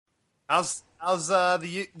How's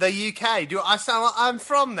the UK? Do I sound like I'm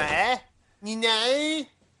from there? You know?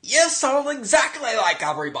 You sound exactly like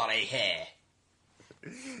everybody here.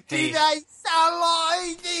 Do they sound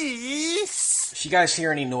like this? If you guys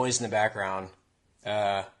hear any noise in the background,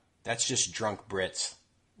 that's just drunk Brits.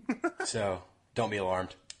 So, don't be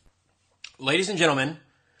alarmed. Ladies and gentlemen,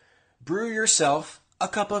 brew yourself a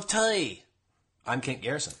cup of tea. I'm Kent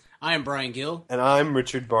Garrison. I am Brian Gill. And I'm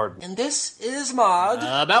Richard Barton. And this is Mod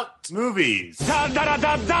About Movies. Da, da, da,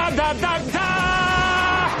 da, da, da, da,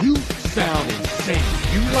 da. You sound insane.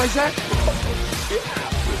 You realize that?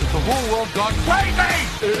 The whole world gone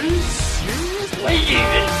crazy! Seriously?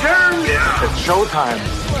 Yeah. It's showtime.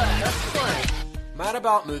 Mad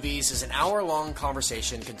About Movies is an hour-long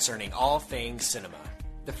conversation concerning all things cinema.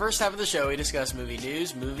 The first half of the show, we discuss movie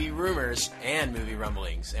news, movie rumors, and movie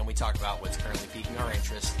rumblings, and we talk about what's currently piquing our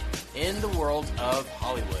interest in the world of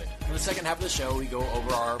Hollywood. For the second half of the show, we go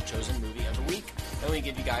over our chosen movie of the week, and we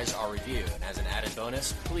give you guys our review. And as an added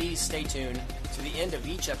bonus, please stay tuned to the end of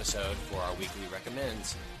each episode for our weekly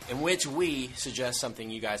recommends, in which we suggest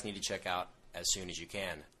something you guys need to check out as soon as you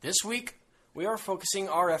can. This week, we are focusing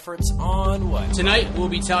our efforts on what? Tonight we'll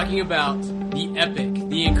be talking about the epic,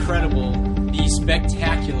 the incredible, the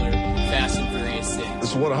spectacular Fast and Furious 6.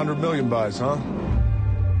 This is what 100 million buys, huh?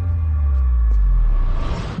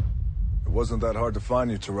 It wasn't that hard to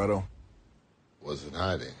find you, Toretto. Wasn't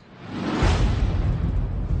hiding.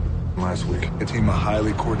 Last week, a team of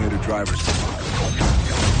highly coordinated drivers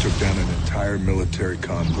took down an entire military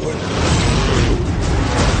convoy.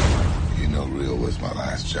 You know Rio was my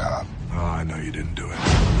last job. Oh, I know you didn't do it.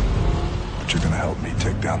 But you're gonna help me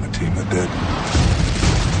take down the team that did.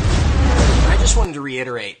 I just wanted to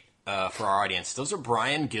reiterate for our audience, those are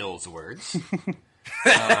Brian Gill's words.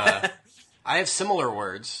 I have similar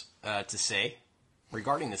words to say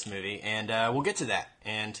regarding this movie, and we'll get to that.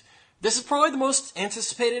 And this is probably the most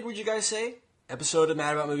anticipated, would you guys say, episode of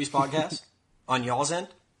Mad About Movies podcast on y'all's end?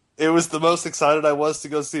 It was the most excited I was to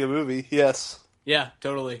go see a movie, yes. Yeah,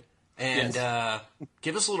 totally. And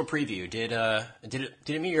give us a little preview. Did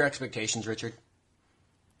it meet your expectations, Richard?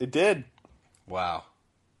 It did. Wow.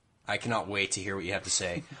 I cannot wait to hear what you have to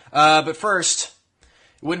say. But first,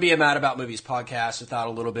 it wouldn't be a Mad About Movies podcast without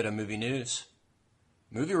a little bit of movie news,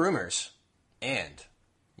 movie rumors, and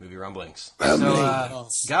movie rumblings. So,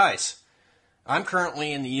 guys, I'm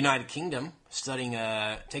currently in the United Kingdom studying,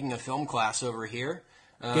 taking a film class over here.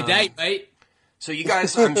 Good day, mate. So you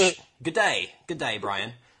guys, good day,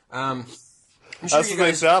 Brian. I'm sure That's you what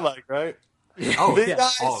they guys sound like, right? Oh, The yeah,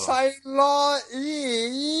 guys all of them. say like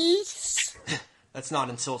this. That's not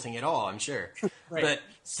insulting at all, I'm sure. Right. But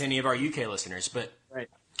to any of our UK listeners, but Right.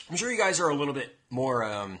 I'm sure you guys are a little bit more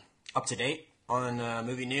up to date on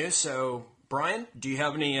movie news. So, Brian, do you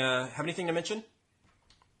have anything to mention?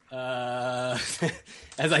 As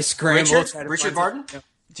I scramble, Richard Barton,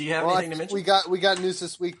 do you have anything to mention? We got news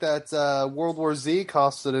this week that World War Z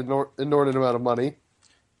costed an inordinate amount of money.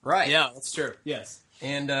 Right. Yeah, that's true. Yes.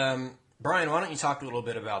 And Brian, why don't you talk a little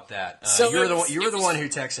bit about that? So you were the it was- one who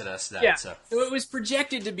texted us that. Yeah. So. So it was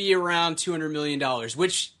projected to be around $200 million,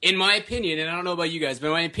 which, in my opinion, and I don't know about you guys, but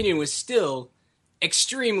in my opinion, was still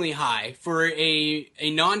extremely high for a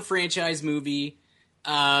non-franchise movie,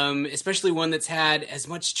 especially one that's had as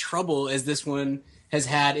much trouble as this one has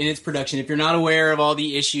had in its production. If you're not aware of all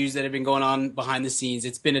the issues that have been going on behind the scenes,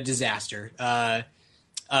 it's been a disaster.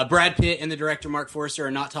 Brad Pitt and the director Mark Forster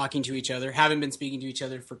are not talking to each other, haven't been speaking to each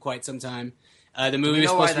other for quite some time. The movie Do you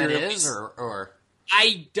know was why supposed to that be is, released. or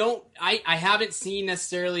I haven't seen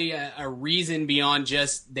necessarily a reason beyond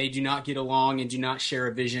just they do not get along and do not share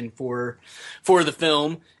a vision for the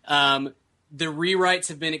film. The rewrites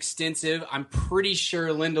have been extensive. I'm pretty sure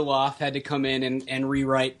Lindelof had to come in and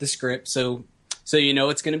rewrite the script, so you know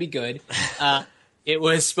it's going to be good. It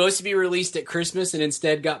was supposed to be released at Christmas and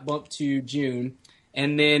instead got bumped to June.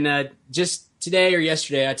 And then just today or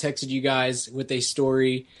yesterday, I texted you guys with a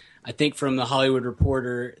story, I think from the Hollywood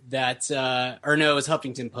Reporter, that or no, it was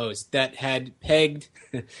Huffington Post, that had pegged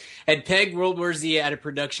World War Z at a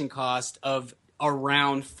production cost of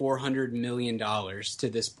around $400 million to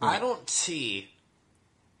this point. I don't see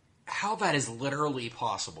how that is literally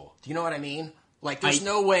possible. Do you know what I mean? Like, there's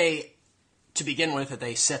no way to begin with that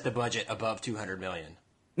they set the budget above $200 million.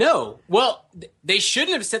 No, well, they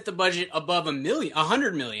shouldn't have set the budget above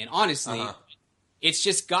 $100 million. Honestly, it's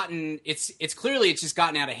just gotten it's clearly just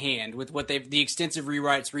gotten out of hand with what the extensive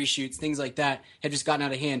rewrites, reshoots, things like that have just gotten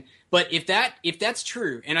out of hand. But if that's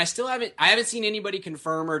true, and I haven't seen anybody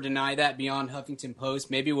confirm or deny that beyond Huffington Post.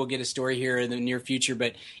 Maybe we'll get a story here in the near future.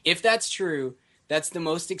 But if that's true, that's the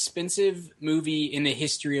most expensive movie in the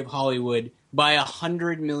history of Hollywood by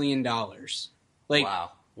 $100 million. Like,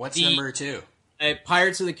 wow. What's number 2?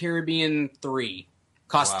 Pirates of the Caribbean 3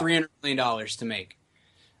 cost $300 million to make.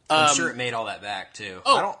 I'm sure it made all that back too.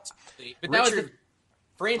 Oh, but that was the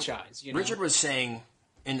franchise. You know? Richard was saying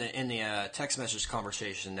in the text message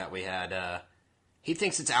conversation that we had, he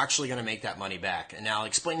thinks it's actually going to make that money back. And now,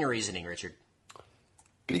 explain your reasoning, Richard.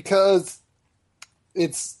 Because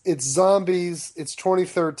it's zombies. It's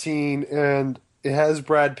 2013, and it has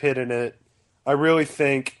Brad Pitt in it. I really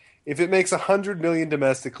think if it makes $100 million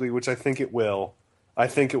domestically, which I think it will, I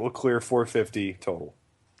think it will clear $450 total.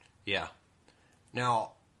 Yeah.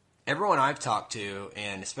 Now, everyone I've talked to,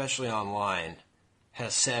 and especially online,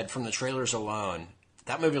 has said from the trailers alone,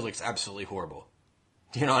 that movie looks absolutely horrible.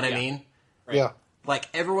 Do you know what I mean? Right. Yeah. Like,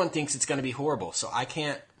 everyone thinks it's going to be horrible, so I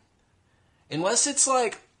can't... Unless it's,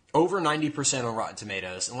 like, over 90% on Rotten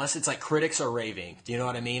Tomatoes, unless it's, like, critics are raving, do you know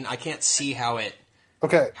what I mean? I can't see how it...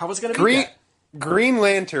 Okay. How it's going to be that. Green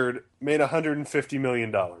Lantern made $150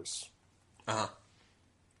 million. Uh-huh.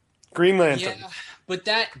 Green Lantern. Yeah, but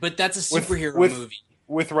that's a superhero movie.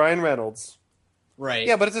 With Ryan Reynolds. Right.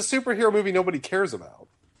 Yeah, but it's a superhero movie nobody cares about.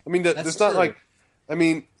 I mean, it's not true. like... I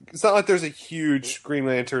mean, it's not like there's a huge Green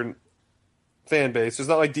Lantern fan base. It's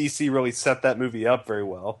not like DC really set that movie up very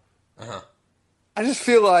well. Uh-huh. I just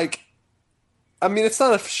feel like... I mean, it's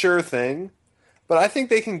not a sure thing, but I think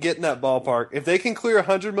they can get in that ballpark. If they can clear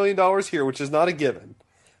 $100 million here, which is not a given,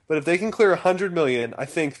 but if they can clear $100 million, I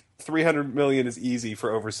think $300 million is easy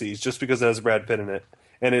for overseas, just because it has Brad Pitt in it,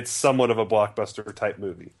 and it's somewhat of a blockbuster-type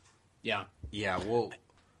movie. Yeah. Yeah, we'll see.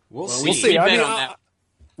 We'll see. We I bet mean, on that.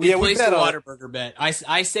 We placed bet the on Whataburger bet. I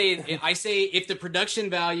say if the production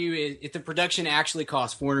value is, if the production actually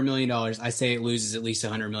costs $400 million, I say it loses at least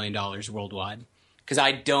 $100 million worldwide.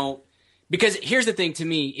 Because here's the thing, to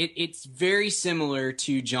me, it's very similar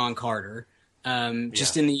to John Carter.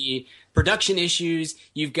 Just in the production issues,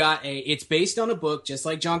 you've got it's based on a book, just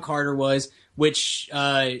like John Carter was, which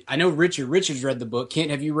I know Richard's read the book. Kent,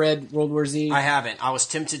 have you read World War Z? I haven't. I was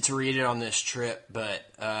tempted to read it on this trip, but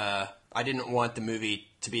I didn't want the movie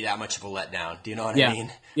to be that much of a letdown. Do you know what I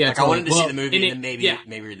mean? Yeah, like, totally. I wanted to see the movie and then yeah.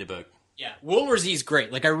 maybe read the book. Yeah, World War Z is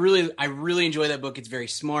great. Like I really enjoy that book. It's very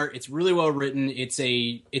smart. It's really well written. It's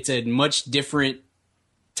a much different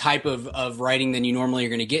type of writing than you normally are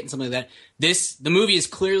going to get in something like that. The movie is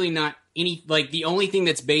clearly not any, like, the only thing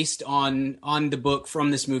that's based on the book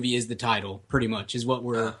from this movie is the title, pretty much, is what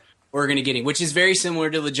we're going to get, which is very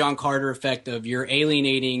similar to the John Carter effect of you're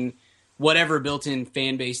alienating whatever built-in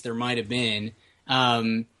fan base there might have been.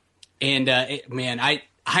 I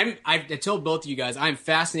told both of you guys I'm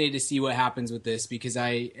fascinated to see what happens with this, because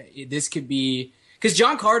this could be, because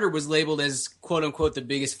John Carter was labeled as quote unquote the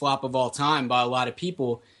biggest flop of all time by a lot of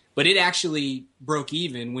people, but it actually broke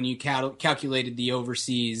even when you calculated the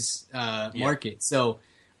overseas market. So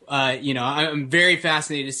I'm very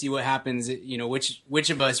fascinated to see what happens. Which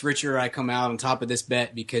of us, Richard or I, come out on top of this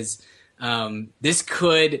bet, because this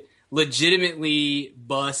could legitimately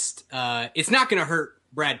bust. It's not going to hurt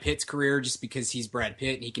Brad Pitt's career just because he's Brad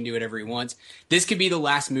Pitt and he can do whatever he wants. This could be the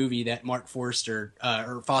last movie that Mark Foster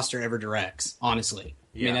ever directs, honestly.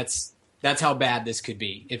 Yeah. I mean, that's how bad this could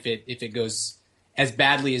be if it goes as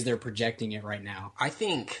badly as they're projecting it right now. I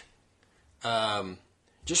think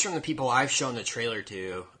just from the people I've shown the trailer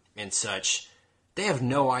to and such, they have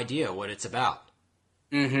no idea what it's about.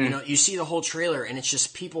 Mm-hmm. You see the whole trailer and it's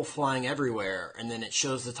just people flying everywhere, and then it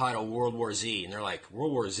shows the title World War Z, and they're like,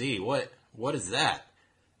 World War Z? What is that?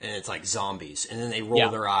 And it's like zombies. And then they roll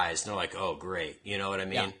their eyes, and they're like, oh, great. You know what I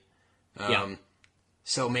mean? Yeah.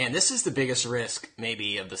 So, man, this is the biggest risk,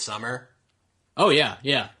 maybe, of the summer. Oh, yeah.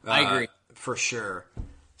 I agree. For sure.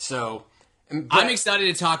 So, I'm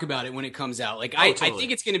excited to talk about it when it comes out. Like, I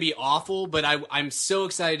think it's going to be awful, but I'm so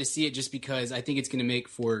excited to see it just because I think it's going to make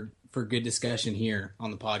for good discussion here on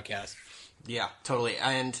the podcast. Yeah, totally.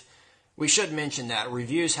 And we should mention that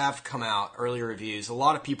reviews have come out, early reviews. A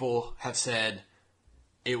lot of people have said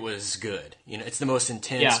it was good. It's the most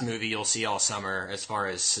intense movie you'll see all summer as far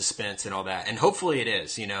as suspense and all that. And hopefully it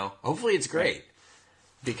is, Hopefully it's great.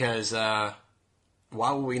 Because why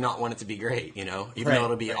would we not want it to be great, Even though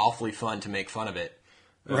it'll be awfully fun to make fun of it.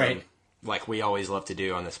 Like we always love to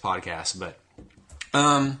do on this podcast. But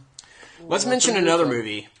let's mention another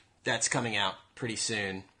movie that's coming out pretty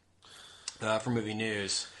soon for movie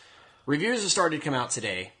news. Reviews have started to come out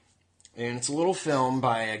today. And it's a little film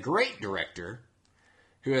by a great director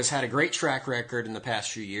who has had a great track record in the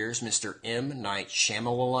past few years, Mr. M. Night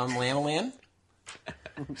Shyamalan.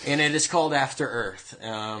 And it is called After Earth.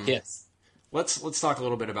 Yes. Let's talk a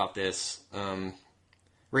little bit about this.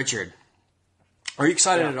 Richard, are you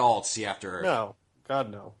excited at all to see After Earth? No.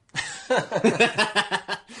 God, no.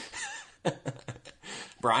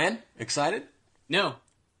 Brian, excited? No.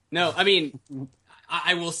 I mean,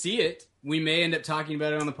 I will see it. We may end up talking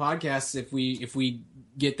about it on the podcast if we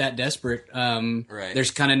get that desperate. Right.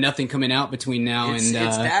 There's kind of nothing coming out between now It's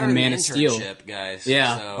that or and Man the of Steel. internship, guys.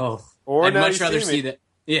 Yeah. So, Or I'd Now much You rather See see Me. that.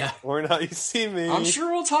 Yeah. Or Now You See Me. I'm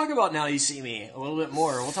sure we'll talk about Now You See Me a little bit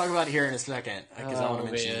more. We'll talk about it here in a second because I want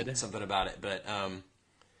to mention man. something about it. But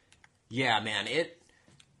yeah, man,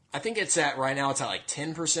 I think it's at right now. It's at like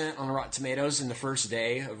 10% on Rotten Tomatoes in the first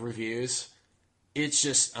day of reviews. It's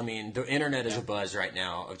just, I mean, the internet is abuzz right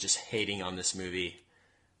now of just hating on this movie,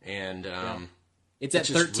 and It's at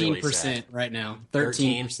just really 13% sad. right now.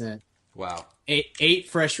 13%. Wow. Eight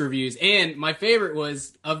fresh reviews. And my favorite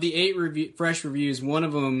was, of the 8 fresh reviews, one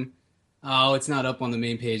of them, it's not up on the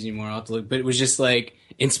main page anymore. I'll have to look. But it was just like,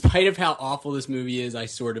 in spite of how awful this movie is, I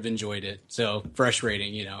sort of enjoyed it. So, fresh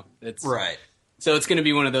rating, It's, Right. So it's going to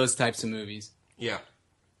be one of those types of movies. Yeah.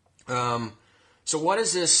 So what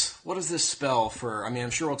is this? What does this spell for? I mean, I'm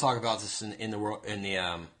sure we'll talk about this in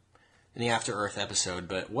the After Earth episode.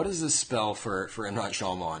 But what does this spell for M. Night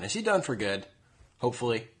Shyamalan? Is he done for good?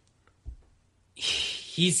 Hopefully.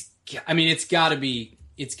 I mean, it's got to be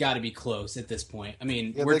close at this point. I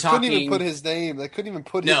mean, Yeah, we're they talking. couldn't even put his name. They couldn't even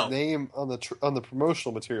put No. his name on the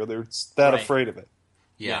promotional material. They were that Right. afraid of it.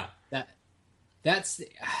 Yeah. That's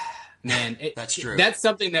man. That's true. That's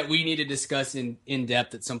something that we need to discuss in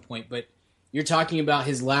depth at some point. But you're talking about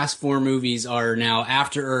his last 4 movies are now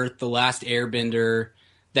After Earth, The Last Airbender,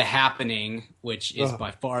 The Happening, which is by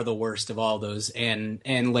far the worst of all those, and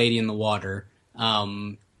Lady in the Water.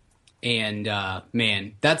 Man,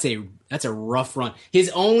 that's a rough run. His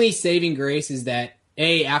only saving grace is that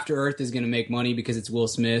After Earth is going to make money because it's Will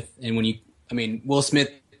Smith, and Will Smith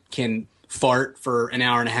can fart for an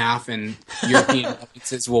hour and a half, and European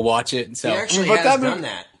audiences will watch it. So He actually But has that done movie-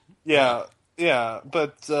 that. Yeah,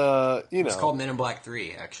 but It's called Men in Black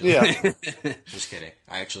 3, actually. yeah, Just kidding.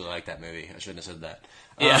 I actually like that movie. I shouldn't have said that.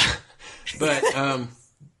 yeah, But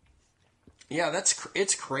yeah,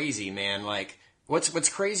 it's crazy, man. Like what's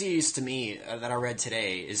craziest to me that I read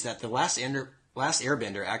today is that the Last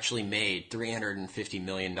Airbender actually made $350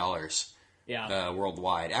 million yeah.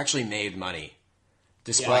 worldwide. Actually made money,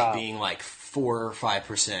 despite Wow. being like 4 or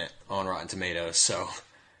 5% on Rotten Tomatoes. So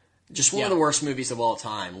just one of Yeah. the worst movies of all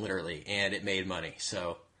time, literally, and it made money.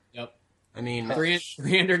 So Yep. I mean,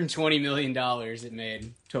 $320 million it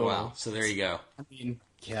made total. wow. So there you go. I mean,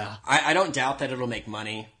 yeah. I don't doubt that it'll make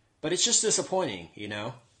money, but it's just disappointing,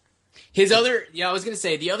 I was going to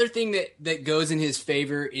say, the other thing that goes in his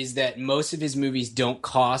favor is that most of his movies don't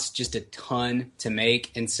cost just a ton to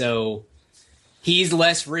make, and so he's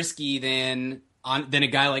less risky than a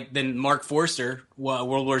guy than Mark Forster,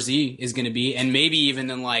 World War Z is going to be, and maybe even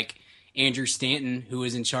than like Andrew Stanton, who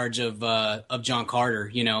is in charge of John Carter,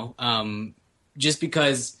 just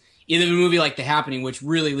because either a movie like The Happening, which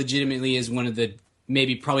really legitimately is one of the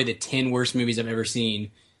probably the 10 worst movies I've ever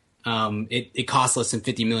seen. It costs less than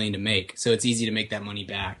 $50 million to make, so it's easy to make that money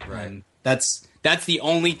back. Right. That's the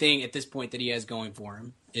only thing at this point that he has going for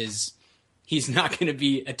him is he's not going to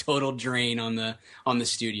be a total drain on the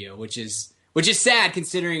studio, which is sad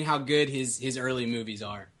considering how good his early movies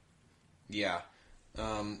are. Yeah.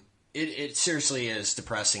 It seriously is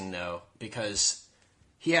depressing though, because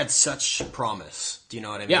he had such promise. Do you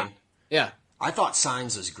know what I mean? Yeah. I thought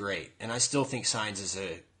Signs was great, and I still think Signs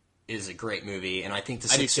is a great movie, and I think The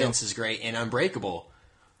Sixth too. Sense is great, and Unbreakable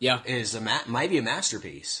Yeah. is might be a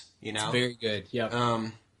masterpiece. Very good. Yeah.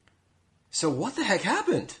 So what the heck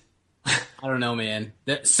happened? I don't know, man.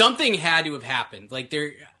 Something had to have happened.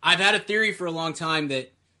 I've had a theory for a long time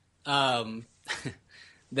that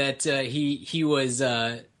he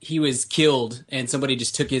was killed and somebody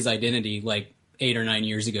just took his identity like 8 or 9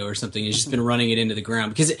 years ago or something. He's just been running it into the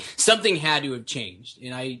ground because something had to have changed.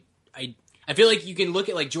 And I feel like you can look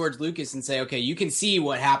at like George Lucas and say, okay, you can see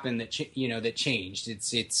what happened that changed.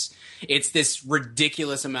 It's this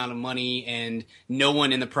ridiculous amount of money and no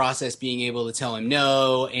one in the process being able to tell him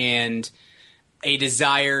no, and a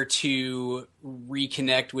desire to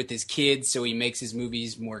reconnect with his kids, so he makes his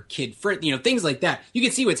movies more kid-friendly, things like that. You can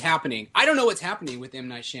see what's happening. I don't know what's happening with M.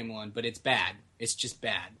 Night Shyamalan, but it's bad. It's just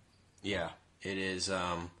bad. Yeah, it is.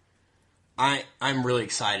 I'm really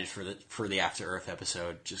excited for the After Earth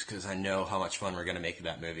episode, just because I know how much fun we're going to make of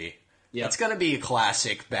that movie. Yeah. It's going to be a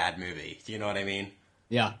classic bad movie. Do you know what I mean?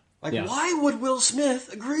 Yeah. Why would Will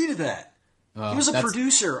Smith agree to that? He was a that's-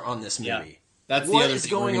 producer on this movie. Yeah. That's the What other is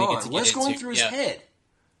thing we're going gonna get on? to get What's going into. through his Yeah. head?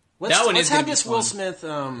 That one Let's is gonna have be this fun. Will Smith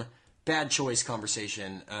bad choice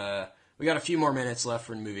conversation. We got a few more minutes left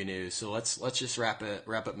for movie news, so let's just wrap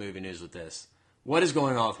up movie news with this. What is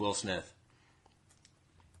going on with Will Smith?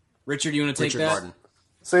 Richard, you want to take that? Martin.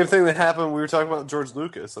 Same thing that happened. We were talking about George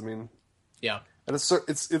Lucas. I mean, Yeah. and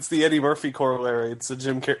it's the Eddie Murphy corollary. It's the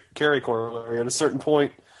Jim Carrey corollary. At a certain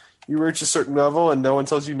point, you reach a certain level, and no one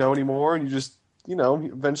tells you no anymore, and you just,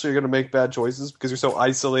 eventually you're going to make bad choices because you're so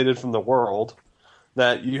isolated from the world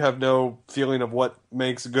that you have no feeling of what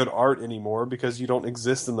makes good art anymore because you don't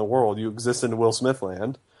exist in the world. You exist in Will Smith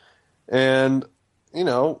land. And,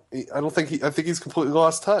 I think he's completely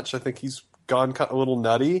lost touch. I think he's gone a little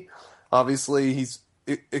nutty. Obviously, he's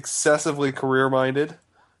excessively career-minded,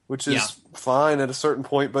 which is fine at a certain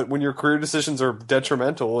point, but when your career decisions are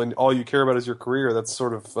detrimental and all you care about is your career, that's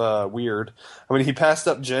sort of weird. I mean, he passed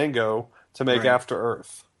up Django to make After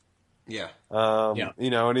Earth. Yeah.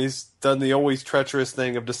 And he's done the always treacherous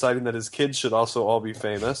thing of deciding that his kids should also all be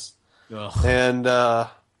famous. Ugh. And, I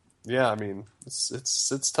mean,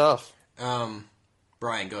 it's tough.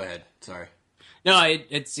 Brian, go ahead. Sorry. No,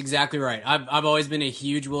 it's exactly right. I've always been a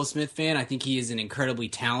huge Will Smith fan. I think he is an incredibly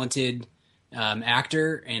talented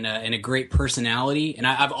actor and a great personality, and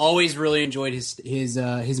I've always really enjoyed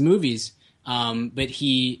his movies. But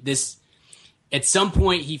at some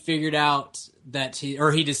point he figured out that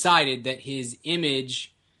he decided that his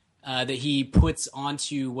image that he puts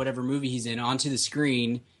onto whatever movie he's in onto the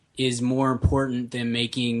screen is more important than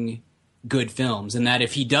making good films, and that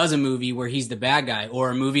if he does a movie where he's the bad guy,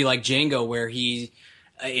 or a movie like Django where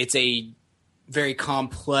it's a very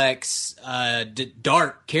complex,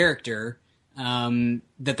 dark character,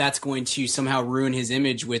 that's going to somehow ruin his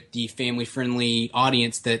image with the family-friendly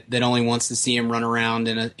audience that only wants to see him run around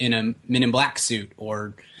in a Men in Black suit,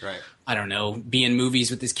 or I don't know, be in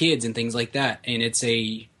movies with his kids and things like that. And it's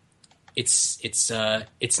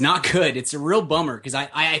not good. It's a real bummer because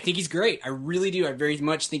I think he's great. I really do. I very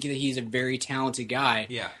much think that he's a very talented guy.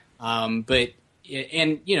 Yeah. But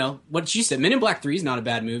what you said, Men in Black 3 is not a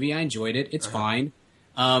bad movie. I enjoyed it. It's fine.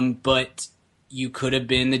 But you could have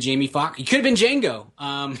been the Jamie Foxx. You could have been Django.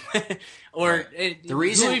 The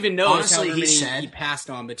reason, who even knows honestly, how many he passed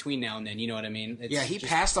on between now and then. You know what I mean? He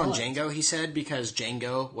passed on Django. He said because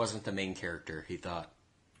Django wasn't the main character. He thought.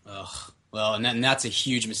 Ugh. Well, and that's a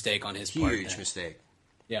huge mistake on his part. Huge mistake.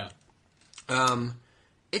 Yeah.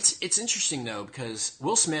 It's interesting though because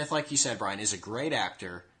Will Smith, like you said, Brian, is a great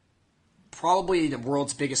actor. Probably the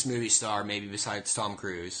world's biggest movie star, maybe besides Tom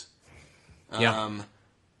Cruise.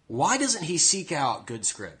 Why doesn't he seek out good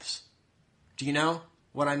scripts? Do you know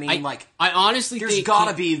what I mean? I honestly there's think got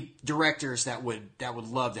to be directors that would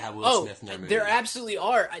love to have Will Smith in their movie. There absolutely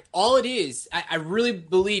are. All it is, I really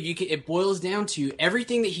believe it boils down to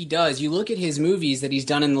everything that he does. You look at his movies that he's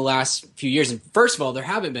done in the last few years, and first of all, there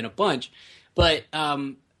haven't been a bunch, but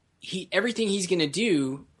everything he's going to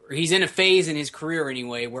do, or he's in a phase in his career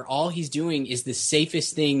anyway, where all he's doing is the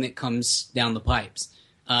safest thing that comes down the pipes.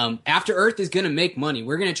 After Earth is going to make money.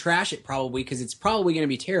 We're going to trash it probably because it's probably going to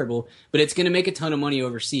be terrible, but it's going to make a ton of money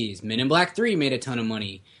overseas. Men in Black 3 made a ton of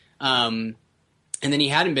money. And then he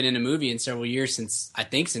hadn't been in a movie in several years since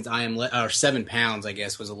I Am or 7 Pounds, I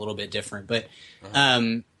guess, was a little bit different. But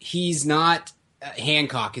he's not.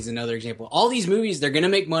 Hancock is another example. All these movies, they're going to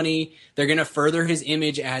make money. They're going to further his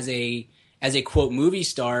image as a quote movie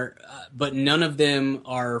star, but none of them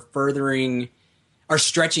are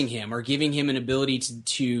stretching him or giving him an ability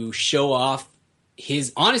to show off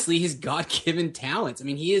his God-given talents. I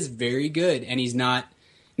mean, he is very good, and he's not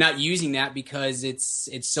using that because it's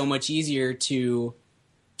so much easier to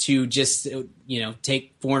just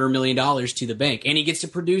take $400 million to the bank, and he gets to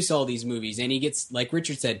produce all these movies, and he gets, like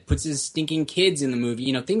Richard said, puts his stinking kids in the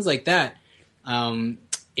movie, things like that.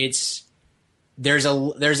 There's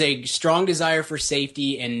a strong desire for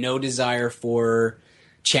safety and no desire for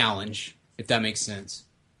challenge. If that makes sense.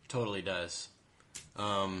 Totally does.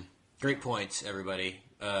 Great points, everybody.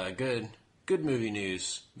 Good movie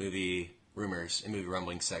news, movie rumors, and movie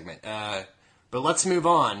rumbling segment. But let's move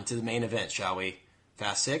on to the main event, shall we?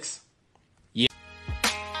 Fast 6? Yeah.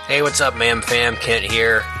 Hey, what's up, Ma'am Fam? Kent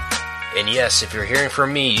here. And yes, if you're hearing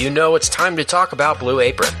from me, you know it's time to talk about Blue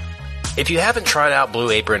Apron. If you haven't tried out Blue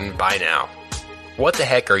Apron by now, what the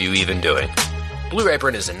heck are you even doing? Blue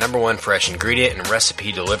Apron is the #1 fresh ingredient and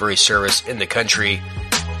recipe delivery service in the country.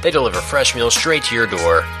 They deliver fresh meals straight to your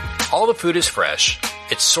door. All the food is fresh,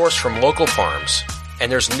 it's sourced from local farms,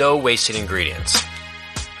 and there's no wasted ingredients.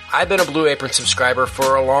 I've been a Blue Apron subscriber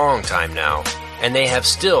for a long time now, and they have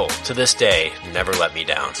still, to this day, never let me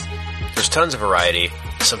down. There's tons of variety.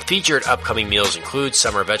 Some featured upcoming meals include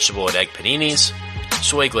summer vegetable and egg paninis,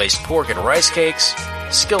 soy glazed pork and rice cakes,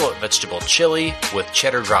 skillet vegetable chili with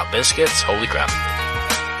cheddar drop biscuits, holy crap,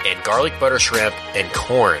 and garlic butter shrimp and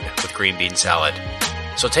corn with green bean salad.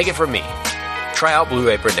 So take it from me. Try out Blue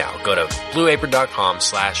Apron now. Go to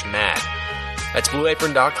blueapron.com/mad. That's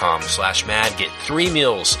blueapron.com/mad. Get 3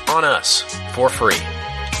 meals on us for free.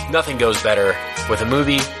 Nothing goes better with a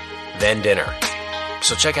movie than dinner.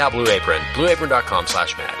 So check out Blue Apron.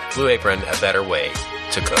 blueapron.com/mad. Blue Apron, a better way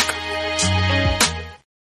to cook.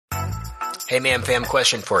 Hey, man, fam,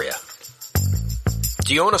 question for you.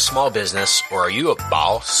 Do you own a small business, or are you a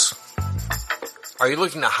boss? Are you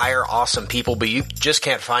looking to hire awesome people, but you just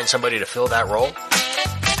can't find somebody to fill that role?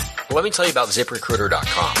 Well, let me tell you about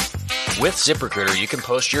ZipRecruiter.com. With ZipRecruiter, you can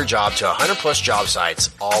post your job to 100+ job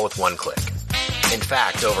sites, all with one click. In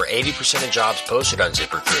fact, over 80% of jobs posted on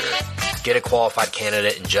ZipRecruiter get a qualified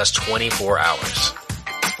candidate in just 24 hours.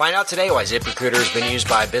 Find out today why ZipRecruiter has been used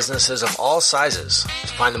by businesses of all sizes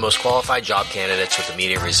to find the most qualified job candidates with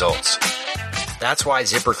immediate results. That's why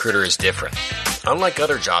ZipRecruiter is different. Unlike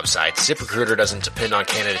other job sites, ZipRecruiter doesn't depend on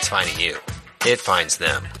candidates finding you. It finds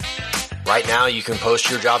them. Right now, you can post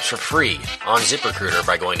your jobs for free on ZipRecruiter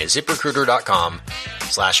by going to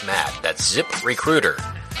ZipRecruiter.com/mad. That's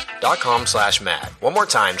ZipRecruiter.com/mad. One more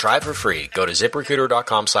time, try it for free. Go to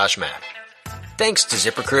ZipRecruiter.com/mad. Thanks to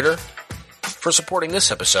ZipRecruiter for supporting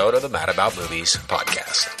this episode of the Mad About Movies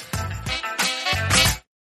podcast.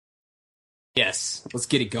 Yes, let's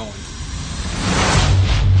get it going.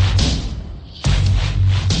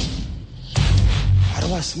 Why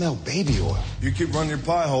do I smell baby oil? You keep running your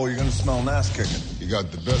pie hole, you're gonna smell an ass kicking. You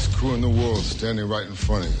got the best crew in the world standing right in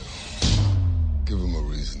front of you. Give them a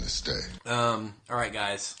reason to stay. All right,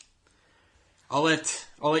 guys. I'll let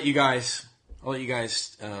you guys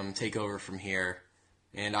take over from here,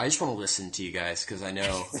 and I just want to listen to you guys because I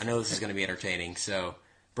know this is going to be entertaining. So,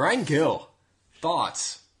 Brian Gill,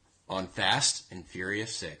 thoughts on Fast and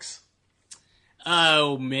Furious 6?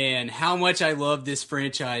 Oh man, how much I love this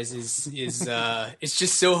franchise is it's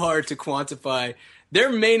just so hard to quantify.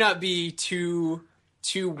 There may not be two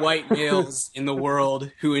white males in the world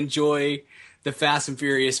who enjoy the Fast and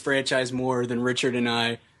Furious franchise more than Richard and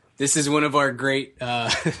I. This is one of our great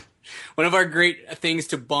things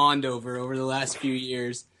to bond over the last few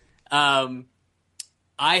years. I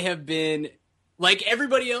have been like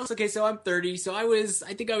everybody else. Okay, so I'm 30. So I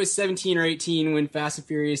think I was 17 or 18 when Fast and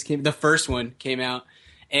Furious the first one came out,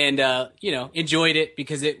 and enjoyed it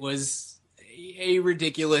because it was a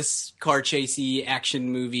ridiculous car chasey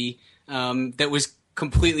action movie that was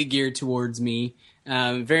completely geared towards me.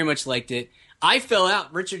 Very much liked it. I fell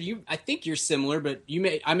out, Richard. I think you're similar, but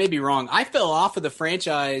I may be wrong. I fell off of the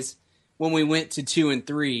franchise when we went to 2 and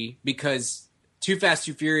 3 because Too Fast,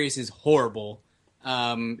 Too Furious is horrible.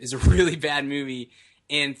 Is a really bad movie,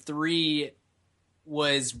 and 3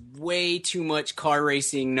 was way too much car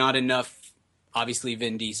racing, not enough, obviously,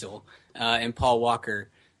 Vin Diesel and Paul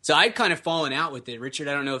Walker. So I'd kind of fallen out with it. Richard,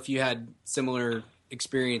 I don't know if you had similar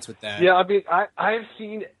experience with that. Yeah, I mean, I've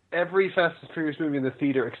seen every Fast and Furious movie in the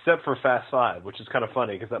theater except for Fast 5, which is kind of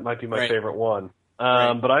funny because that might be my favorite one.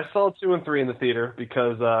 But I saw 2 and 3 in the theater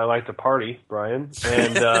because I like to party, Brian,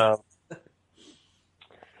 and.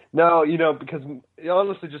 No, because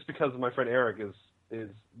honestly, just because my friend Eric is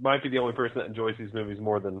might be the only person that enjoys these movies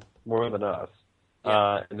more than us,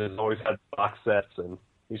 and has always had box sets, and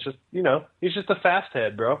he's just a fast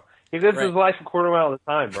head, bro. He lives his life a quarter mile at a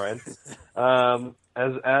time, Brian.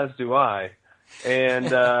 As do I, and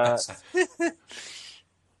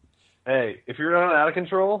hey, if you're not out of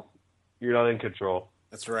control, you're not in control.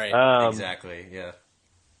 That's right. Exactly. Yeah.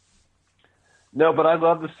 No, but I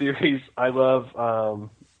love the series. I love.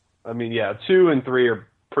 2 and 3 are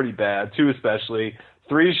pretty bad. 2 especially.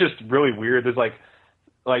 3 is just really weird. There's like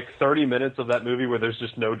 30 minutes of that movie where there's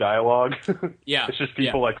just no dialogue. Yeah. It's just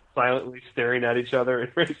people like silently staring at each other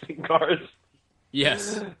in racing cars.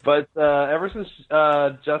 Yes. But ever since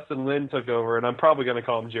Justin Lin took over, and I'm probably going to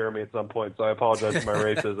call him Jeremy at some point, so I apologize for my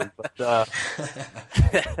racism.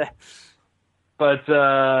 But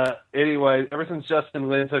anyway, ever since Justin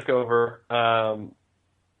Lin took over,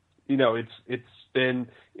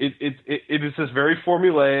 it is this very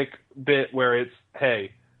formulaic bit where it's,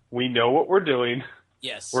 hey, we know what we're doing.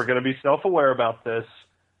 Yes. We're going to be self-aware about this,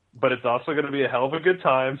 but it's also going to be a hell of a good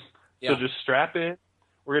time. Yeah. So just strap in.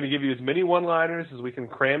 We're going to give you as many one-liners as we can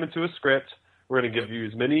cram into a script. We're going to give you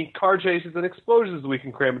as many car chases and explosions as we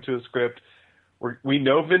can cram into a script. We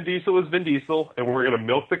know Vin Diesel is Vin Diesel, and we're going to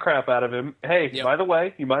milk the crap out of him. Hey, by the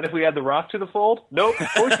way, you mind if we add The Rock to the fold? Nope, of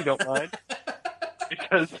course you don't mind.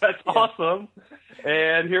 Because that's awesome.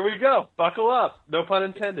 And here we go. Buckle up. No pun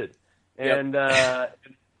intended. And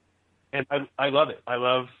and I love it. I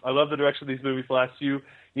love the direction these movies last you.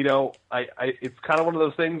 It's kind of one of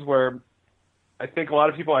those things where I think a lot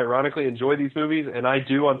of people ironically enjoy these movies, and I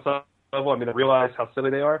do on some level. I mean, I realize how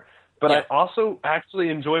silly they are. but Yeah. I also actually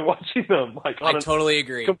enjoy watching them. Like I on a totally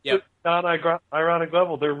agree. complete Yep. non-ironic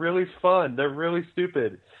level. They're really fun. They're really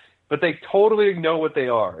stupid, but they totally know what they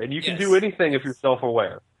are, and you can Yes. do anything if you're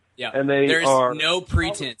self-aware. Yeah. And There's are no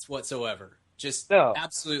pretense whatsoever. Just No.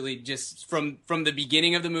 absolutely, just from the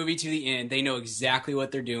beginning of the movie to the end, they know exactly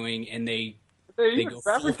what they're doing, and they even go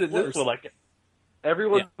full referenced in this force. one. Like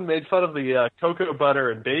everyone made fun of the cocoa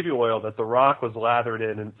butter and baby oil that The Rock was lathered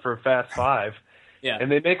in for Fast 5. yeah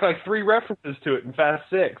And they make like 3 references to it in Fast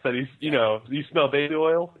 6 that he's, you smell baby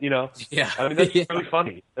oil, yeah. I mean, that's really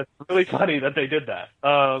funny. That's really funny that they did that.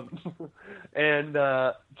 And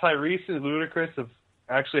Tyrese and Ludacris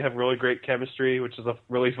actually have really great chemistry, which is a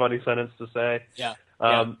really funny sentence to say. yeah.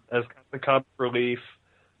 As kind of the comic relief.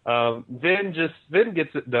 Vin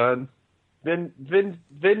gets it done.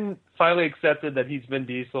 Vin finally accepted that he's Vin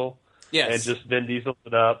Diesel. Yes. And just Vin Diesel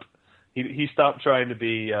it up. He stopped trying to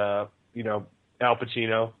be, Al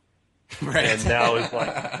Pacino, Right. and now is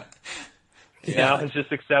like, now has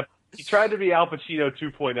just accepted. He tried to be Al Pacino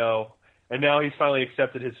 2.0, and now he's finally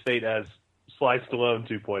accepted his fate as Sly Stallone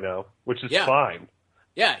 2.0, which is Yeah. fine.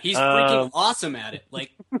 Yeah, he's freaking awesome at it.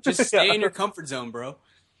 Like, just stay Yeah. in your comfort zone, bro.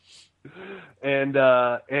 And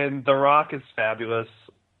The Rock is fabulous.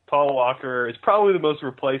 Paul Walker is probably the most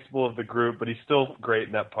replaceable of the group, but he's still great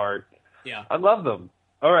in that part. Yeah. I love them.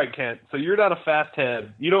 All right, Kent. So you're not a fast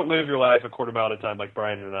head. You don't live your life a quarter mile at a time like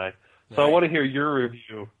Brian and I. So I Right. want to hear your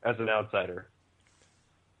review as an outsider.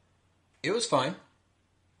 It was fine.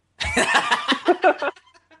 I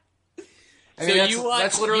So mean, you watched-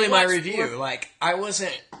 that's literally you my watched review. four- Like,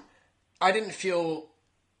 I didn't feel,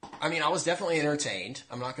 I mean, I was definitely entertained.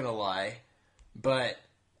 I'm not going to lie. But,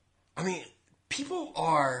 I mean, people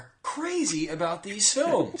are crazy about these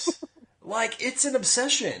films. Like, it's an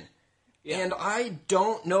obsession. And I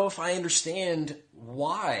don't know if I understand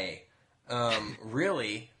why,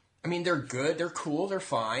 really. I mean, they're good, they're cool, they're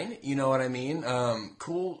fine. You know what I mean?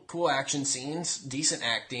 Cool action scenes, decent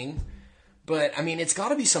acting. But, I mean, it's got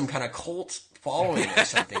to be some kind of cult following or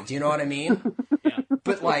something. Do you know what I mean? Yeah.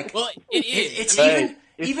 But, like, Well, it is. it's I mean,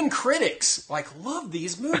 even critics, like, love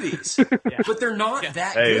these movies. But they're not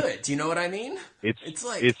that Hey. good. Do you know what I mean? It's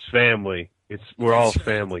like- it's family. We're all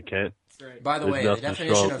family, Kent. that's right. By the There's way, the nothing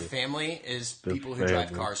definition stronger of family is than people who drive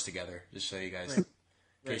family. cars together. Just so you guys, in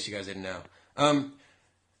case you guys didn't know.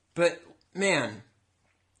 But man,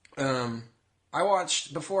 I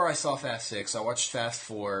watched before I saw Fast 6. I watched Fast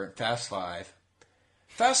 4, Fast 5.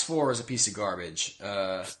 Fast 4 is a piece of garbage.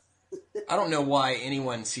 I don't know why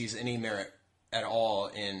anyone sees any merit at all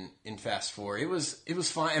in Fast 4. It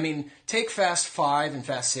was fine. I mean, take Fast 5 and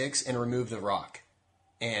Fast 6 and remove The Rock,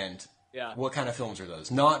 and Yeah. what kind of films are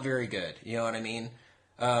those? Not very good. You know what I mean?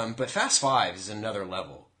 But Fast 5 is another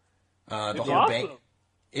level. The whole awesome. bank.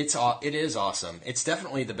 It is awesome. It's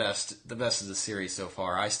definitely the best of the series so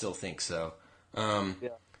far. I still think so.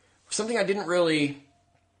 Something I didn't really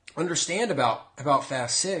understand about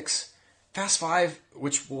Fast 6, Fast 5,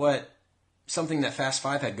 something that Fast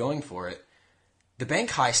 5 had going for it. The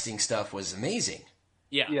bank heisting stuff was amazing.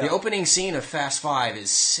 Yeah. The opening scene of Fast 5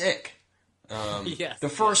 is sick. Yes. The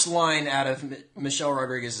first line out of Michelle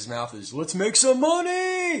Rodriguez's mouth is "Let's make some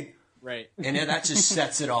money," Right. and then that just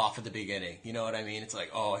sets it off at the beginning. You know what I mean? It's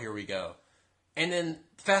like, oh, here we go. And then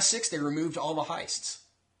Fast 6, they removed all the heists,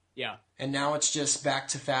 Yeah. and now it's just back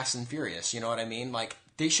to Fast and Furious. You know what I mean? Like,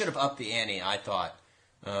 they should have upped the ante, I thought.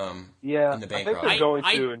 Yeah, In the I bank think robbery. they're going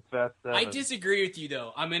I- to in Fast 7. I disagree with you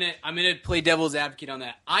though. I'm gonna play devil's advocate on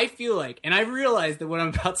that. I feel like, and I realize that what I'm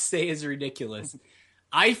about to say is ridiculous.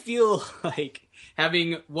 I feel like,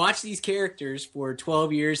 having watched these characters for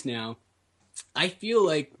 12 years now, I feel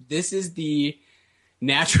like this is the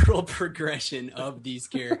natural progression of these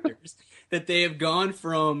characters. That they have gone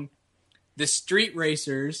from the street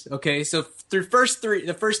racers, okay, so the first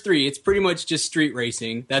three, it's pretty much just street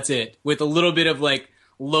racing. That's it, with a little bit of like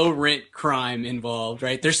low rent crime involved,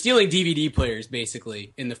 right? They're stealing DVD players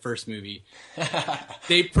basically in the first movie.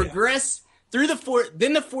 They progress through the fourth,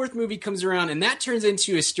 then the fourth movie comes around, and that turns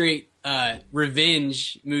into a straight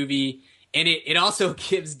revenge movie, and it also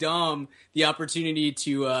gives Dom the opportunity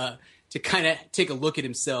to kind of take a look at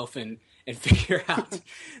himself and figure out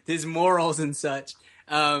his morals and such.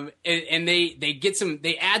 And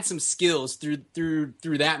they add some skills through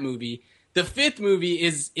that movie. The fifth movie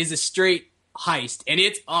is a straight heist, and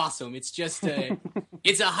it's awesome. It's just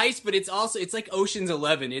it's a heist, but it's like Ocean's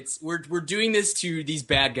 11. We're doing this to these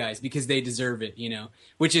bad guys because they deserve it,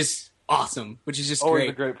 which is awesome, which is just Always great.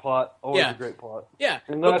 a great plot. Always Yeah. a great plot. Yeah,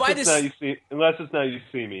 Unless but by it's this, now you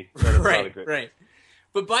see me. Then it's not a right, great right.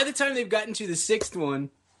 But by the time they've gotten to the sixth one,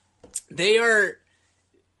 they are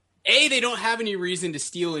they don't have any reason to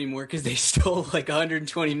steal anymore because they stole like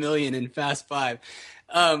 120 million in Fast Five.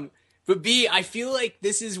 But B, I feel like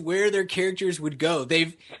this is where their characters would go.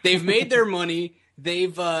 They've made their money.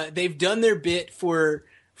 They've done their bit for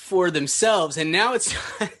themselves, and now it's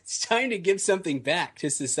time to give something back to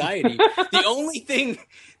society. The only thing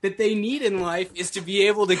that they need in life is to be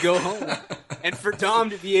able to go home, and for Dom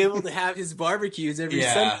to be able to have his barbecues every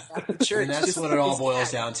Sunday after church. And that's what it all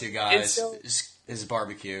boils down to, guys. So, is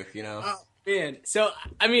barbecue, you know? Oh, man. So,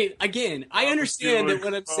 I mean, again, I understand that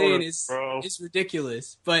what I'm saying is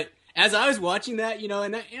ridiculous, but as I was watching that, you know,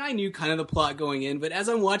 and I knew kind of the plot going in, but as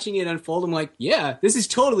I'm watching it unfold, I'm like, yeah, this is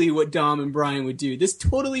totally what Dom and Brian would do. This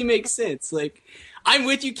totally makes sense. Like, I'm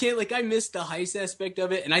with you, kid. Like, I missed the heist aspect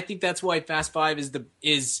of it, and I think that's why Fast Five is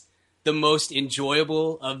the most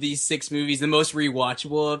enjoyable of these 6 movies, the most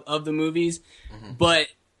rewatchable of the movies. Mm-hmm. But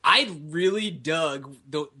I really dug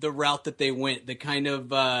the route that they went. The kind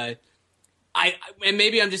of and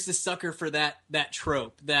maybe I'm just a sucker for that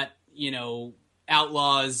trope that, you know,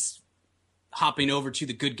 outlaws hopping over to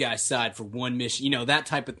the good guy's side for one mission, you know, that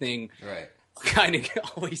type of thing. Right. Kind of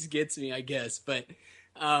always gets me, I guess. But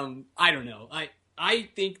I don't know. I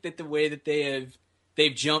think that the way that they've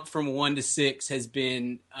jumped from 1 to 6 has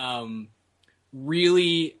been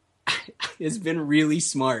really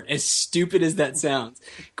smart. As stupid as that sounds,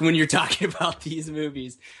 when you're talking about these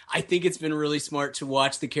movies, I think it's been really smart to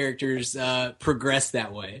watch the characters progress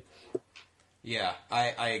that way. Yeah,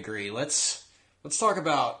 I agree. Let's talk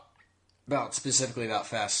about specifically about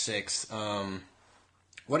Fast 6.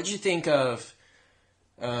 What did you think of?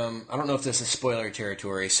 I don't know if this is spoiler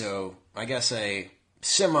territory, so I guess a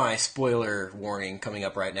semi-spoiler warning coming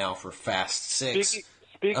up right now for Fast 6.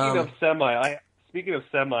 Speaking of semi,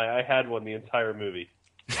 I had one the entire movie.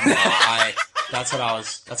 That's what I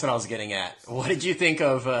was getting at. What did you think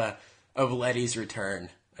of Letty's return,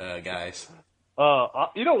 guys?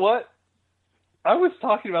 You know what? I was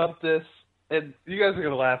talking about this, and you guys are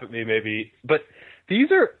gonna laugh at me maybe, but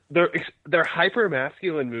they're hyper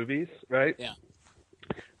masculine movies, right? Yeah.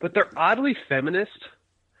 But they're oddly feminist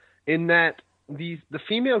in that the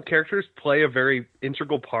female characters play a very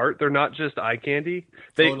integral part. They're not just eye candy.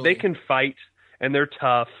 They can fight, and they're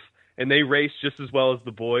tough, and they race just as well as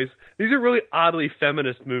the boys. These are really oddly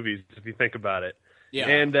feminist movies if you think about it. Yeah.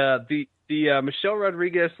 And the Michelle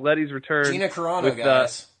Rodriguez, Letty's return, Gina Carano,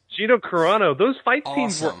 guys. Gina Carano, those fight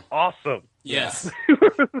scenes were awesome. Yes.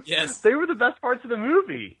 Yes. They were the best parts of the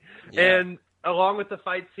movie. Yeah. And along with the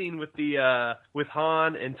fight scene with with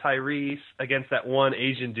Han and Tyrese against that one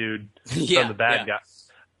Asian dude from the bad guy.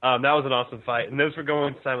 That was an awesome fight. And those were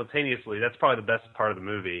going simultaneously. That's probably the best part of the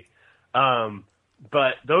movie.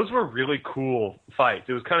 But those were really cool fights.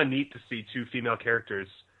 It was kind of neat to see 2 female characters.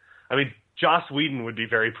 I mean, Joss Whedon would be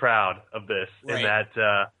very proud of this. Right. In that,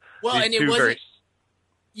 and it wasn't.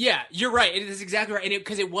 Yeah, you're right. It is exactly right. And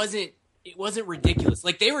because it wasn't ridiculous.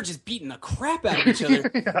 Like, they were just beating the crap out of each other.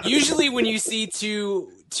 Usually when you see two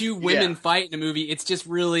women fight in a movie, it's just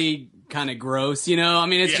really kind of gross, you know? I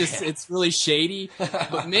mean, it's really shady.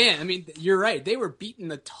 But man, I mean, you're right. They were beating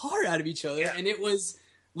the tar out of each other, and it was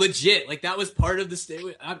legit. Like, that was part of the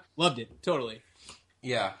state. I loved it. Totally.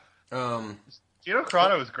 Yeah. Gina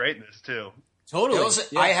Carano was great in this, too. Totally.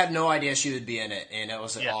 I had no idea she would be in it, and it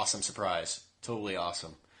was an awesome surprise. Totally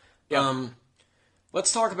awesome. Yeah.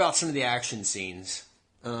 Let's talk about some of the action scenes.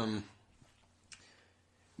 Man,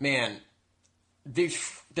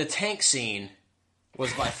 the tank scene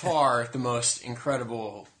was by far the most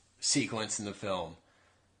incredible sequence in the film.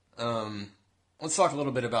 Let's talk a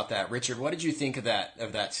little bit about that. Richard, what did you think of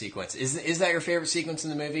that sequence? Is that your favorite sequence in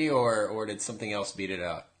the movie, or did something else beat it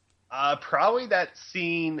out? Probably that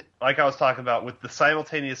scene, like I was talking about, with the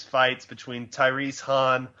simultaneous fights between Tyrese,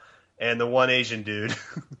 Han, and the one Asian dude.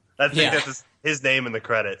 I think that's his name in the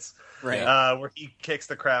credits. Right. Where he kicks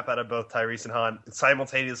the crap out of both Tyrese and Han,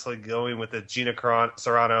 simultaneously going with the Gina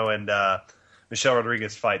Carano and Michelle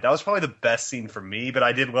Rodriguez fight. That was probably the best scene for me, but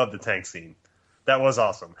I did love the tank scene. That was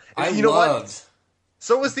awesome. What?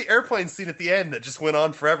 So was the airplane scene at the end that just went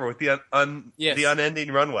on forever with the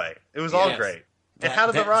unending runway. It was all great. And how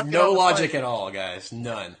did The Rock get no on the logic plane? at all, guys.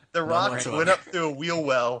 None. The Rock went up through a wheel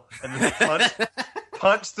well and then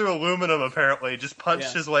punched through aluminum, apparently. Just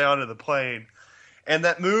punched his way onto the plane. And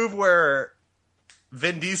that move where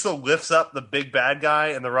Vin Diesel lifts up the big bad guy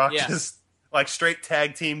and The Rock just, like, straight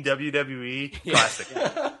tag team WWE. Classic.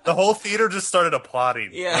 The whole theater just started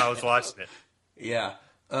applauding when I was watching it. Yeah.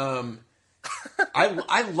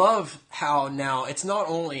 I love how now it's not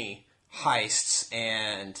only heists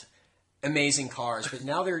and amazing cars, but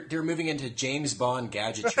now they're moving into James Bond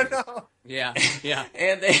gadgetry. Yeah, yeah.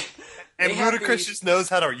 And they have Ludacris just knows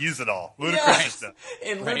how to use it all. Ludacris Yes! just knows.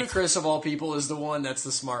 And Right. Ludacris, of all people, is the one that's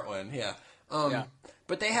the smart one. Yeah. Yeah.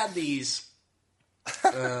 But they had these,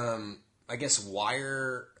 I guess,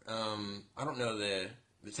 wire. I don't know the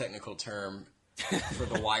technical term for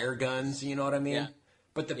the wire guns. You know what I mean? Yeah.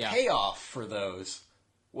 But the Yeah. payoff for those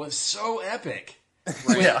was so epic.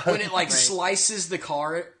 Right. When it like Right. slices the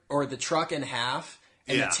car or the truck in half,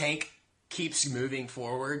 and Yeah. the tank keeps moving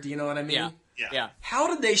forward. Do you know what I mean? Yeah. Yeah. Yeah. How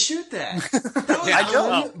did they shoot that? That was I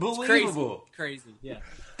know. unbelievable. Crazy. Yeah.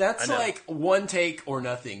 That's I know. like one take or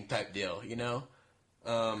nothing type deal, you know?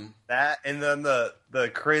 That and then the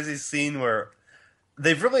crazy scene where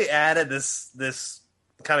they've really added this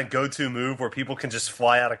kind of go-to move where people can just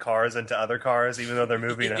fly out of cars into other cars even though they're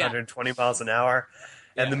moving Yeah. 120 miles an hour.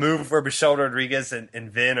 And Yeah. the move where Michelle Rodriguez and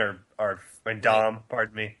Vin and Dom,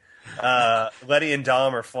 pardon me, Letty and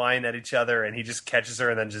Dom are flying at each other, and he just catches her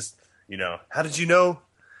and then just, how did you know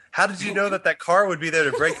that car would be there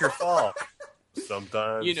to break your fall?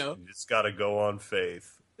 Sometimes You know. just got to go on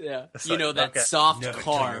faith. Yeah. It's You like, know, that okay. soft Never turn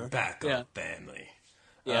car. your back Yeah. on family.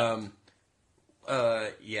 Yeah.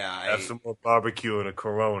 Have some more barbecue and a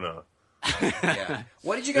Corona. Yeah.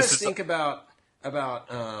 What did you This guys is- think about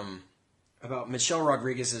Michelle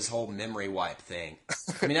Rodriguez's whole memory wipe thing?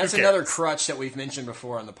 I mean, that's Who cares? another crutch that we've mentioned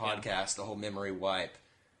before on the podcast, the whole memory wipe.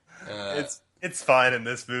 It's fine in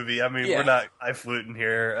this movie. I mean, Yeah. we're not highfalutin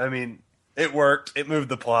here. I mean, it worked. It moved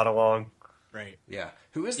the plot along. Right. Yeah.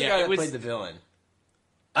 Who is the Yeah, guy it that was- played the villain?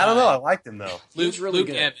 I don't know. I liked him though. He was really Luke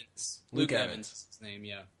good. Evans. Luke Luke Evans. Evans is his name,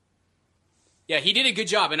 yeah. Yeah, he did a good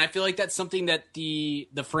job, and I feel like that's something that the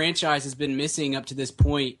franchise has been missing up to this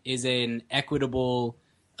point is an equitable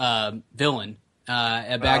villain,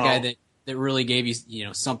 a bad guy that really gave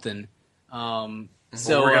you something. So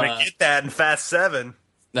So we're gonna get that in Fast 7.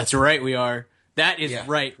 that's right, we are. That is Yeah.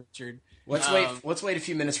 right, Richard. Let's wait a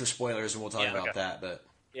few minutes for spoilers and we'll talk about okay. that. But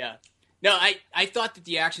Yeah. No, I thought that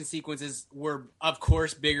the action sequences were, of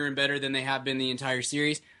course, bigger and better than they have been the entire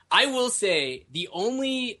series. I will say the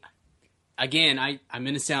only, again, I'm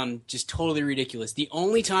going to sound just totally ridiculous. The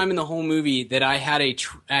only time in the whole movie that I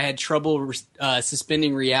had trouble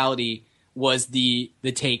suspending reality was the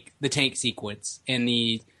tank sequence and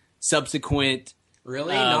the subsequent.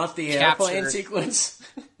 really, not the airplane sequence.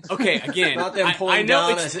 Okay, again, Not them I pulling know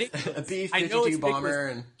down it's a ridiculous. I know B-52 it's bomber.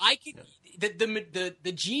 ridiculous. And I could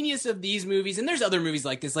the genius of these movies, and there's other movies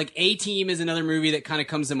like this. Like A-Team is another movie that kind of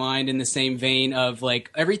comes to mind in the same vein of like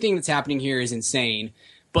everything that's happening here is insane,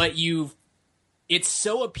 but it's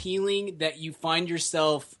so appealing that you find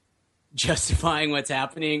yourself justifying what's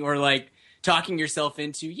happening or like talking yourself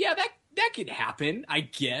into, yeah, that could happen. I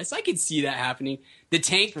guess I could see that happening. The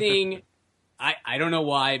tank thing. I don't know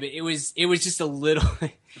why, but it was just a little.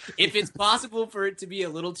 If it's possible for it to be a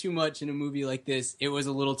little too much in a movie like this, it was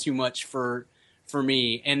a little too much for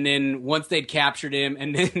me. And then once they'd captured him,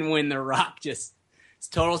 and then when The Rock it's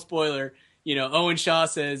total spoiler. Owen Shaw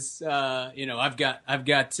says, I've got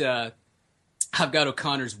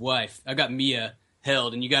O'Connor's wife. I've got Mia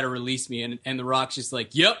held, and you got to release me. And The Rock's just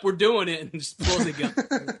like, yep, we're doing it, and just pulls the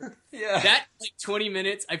gun. yeah, That 20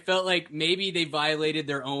 minutes, I felt like maybe they violated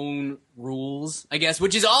their own rules, I guess,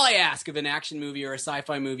 which is all I ask of an action movie or a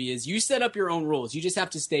sci-fi movie is you set up your own rules. You just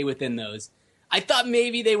have to stay within those. I thought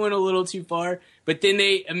maybe they went a little too far, but then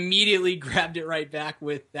they immediately grabbed it right back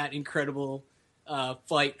with that incredible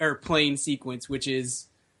flight or plane sequence, which is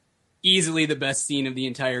easily the best scene of the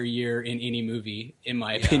entire year in any movie, in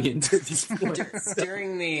my opinion. To this point.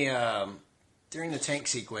 during the tank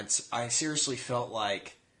sequence, I seriously felt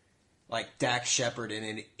like Dax Shepard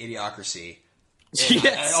in Idiocracy. And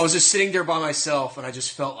Yes. I was just sitting there by myself, and I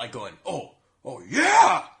just felt like going, "Oh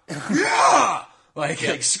yeah, yeah!" like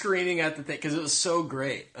screaming at the thing because it was so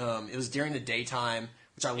great. It was during the daytime,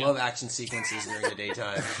 which I love action sequences during the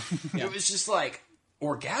daytime. It was just like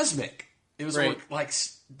orgasmic. It was Right. like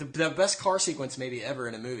the best car sequence maybe ever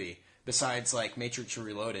in a movie, besides like Matrix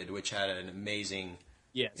Reloaded, which had an amazing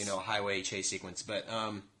Yes. highway chase sequence. But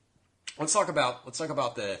let's talk about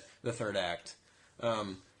the third act.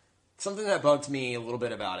 Something that bugged me a little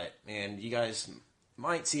bit about it, and you guys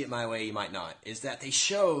might see it my way, you might not, is that they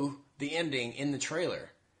show the ending in the trailer.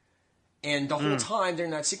 And the whole time during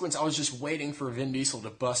that sequence, I was just waiting for Vin Diesel to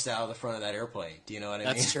bust out of the front of that airplane. Do you know what I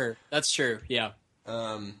mean? That's true. That's true. Yeah.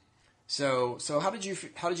 So how did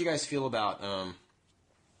you guys feel about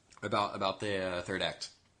the third act?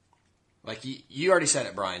 Like you already said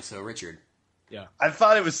it, Brian. So Richard. Yeah. I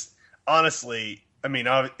thought it was honestly. I mean,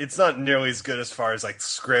 it's not nearly as good as far as like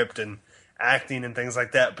script and acting and things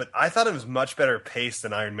like that, but I thought it was much better paced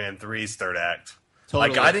than Iron Man 3's third act. Totally.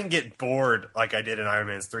 Like, I didn't get bored like I did in Iron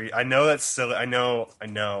Man 3. I know that's silly. I know,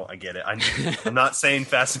 I get it. I'm not saying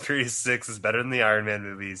Fast and Furious 6 is better than the Iron Man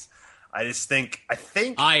movies. I think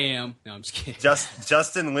I am. No, I'm just kidding.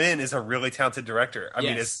 Justin Lin is a really talented director. I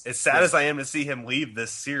mean, as sad as I am to see him leave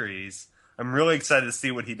this series, I'm really excited to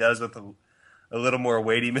see what he does with a little more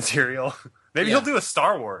weighty material. Maybe he'll do a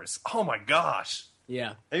Star Wars. Oh my gosh.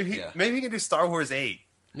 Yeah. Maybe he can do Star Wars 8.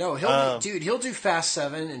 No, he'll do Fast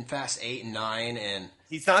 7 and Fast 8 and 9, and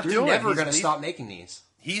he's not they're doing it. never going to stop making these.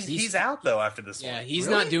 He's out though after this one. Yeah, he's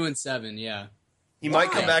Really? not doing 7. Yeah. He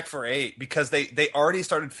might come back for 8 because they already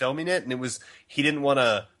started filming it, and he didn't want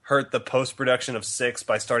to hurt the post production of 6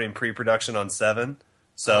 by starting pre-production on 7.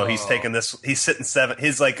 So he's taking this. He's sitting 7.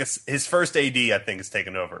 His first AD, I think, is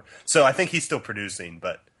taken over. So I think he's still producing,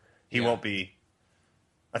 but he won't be.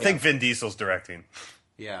 I think Vin Diesel's directing.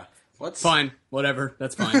 Yeah. Fine, whatever.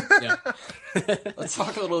 That's fine. Yeah. Let's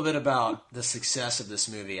talk a little bit about the success of this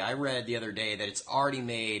movie. I read the other day that it's already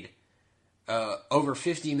made over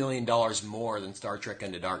 $50 million more than Star Trek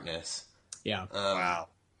Into Darkness. Yeah. Wow.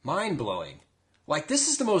 Mind-blowing. Like, this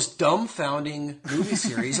is the most dumbfounding movie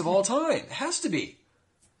series of all time. It has to be.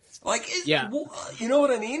 Like, you know what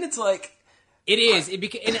I mean? It's like... It is,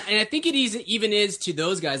 and I think it even is to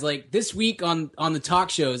those guys. Like this week on the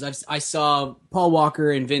talk shows, I saw Paul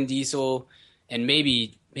Walker and Vin Diesel, and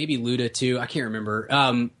maybe Luda too. I can't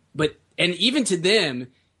remember. But even to them,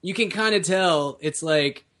 you can kind of tell it's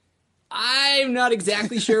like I'm not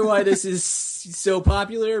exactly sure why this is so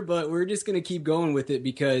popular, but we're just gonna keep going with it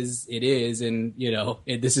because it is, and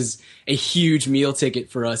this is a huge meal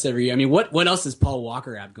ticket for us every year. I mean, what else does Paul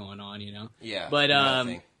Walker have going on? Yeah, but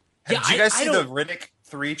nothing. Did you guys see the Riddick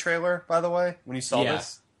 3 trailer, by the way, when you saw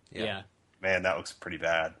this? Yeah. Man, that looks pretty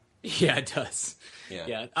bad. Yeah, it does.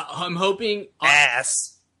 Yeah. I'm hoping...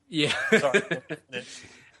 Ass! Yeah. Sorry.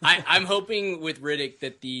 I'm hoping with Riddick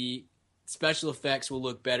that the special effects will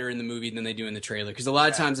look better in the movie than they do in the trailer. Because a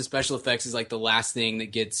lot of times the special effects is like the last thing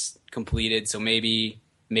that gets completed. So maybe,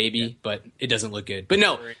 but it doesn't look good. But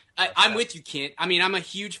no, I'm with you, Kent. I mean, I'm a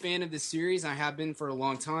huge fan of this series. I have been for a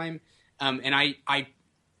long time. And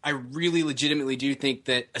I really legitimately do think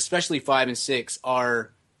that especially 5 and 6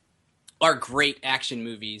 are great action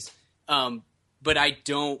movies. But I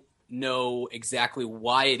don't know exactly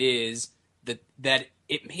why it is that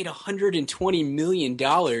it made $120 million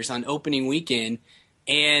on opening weekend,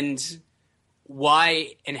 and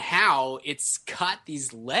why and how it's got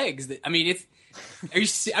these legs. It's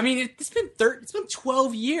been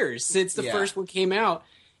 12 years since the first one came out.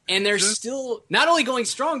 And they're still not only going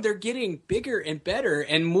strong; they're getting bigger and better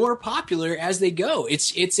and more popular as they go.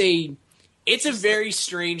 It's a very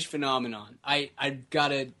strange phenomenon. I've got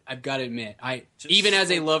to admit, even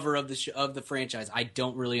as a lover of the franchise, I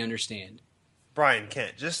don't really understand. Brian,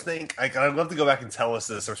 Kent, just think. I'd love to go back and tell us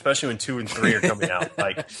this, especially when 2 and 3 are coming out.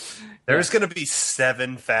 Like, there's going to be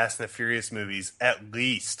 7 Fast and the Furious movies at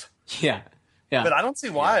least. Yeah. But I don't see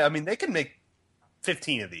why. Yeah. I mean, they can make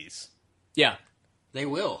 15 of these. Yeah. They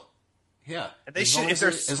will. Yeah. They should,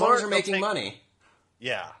 as long as they're making money.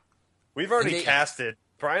 Yeah. We've already casted.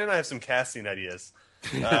 Brian and I have some casting ideas.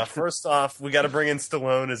 First off, we got to bring in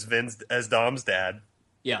Stallone as Dom's dad.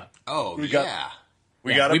 Yeah. Oh, we got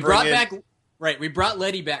to brought back we brought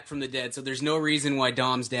Letty back from the dead, so there's no reason why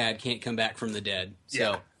Dom's dad can't come back from the dead.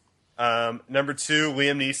 So number 2,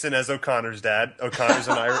 Liam Neeson as O'Connor's dad. O'Connor's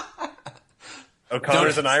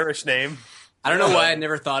an Irish name. I don't know why I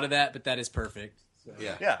never thought of that, but that is perfect. So.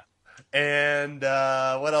 Yeah. And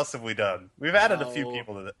what else have we done? We've added a few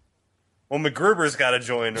people to that. Well, MacGruber's got to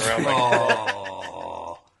join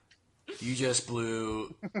around. You just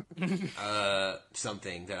blew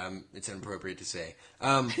something that it's inappropriate to say.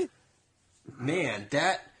 Man,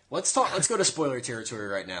 let's go to spoiler territory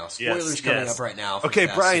right now. Spoilers coming up right now. Okay,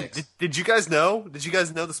 Brian, did you guys know? Did you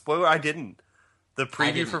guys know the spoiler? I didn't. The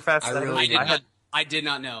preview for Fast 7. I did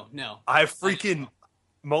not know. No.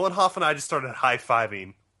 Mullenhoff and I just started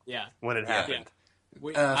high-fiving. Yeah. When it happened.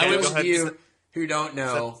 For those of you who don't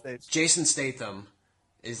know, Jason Statham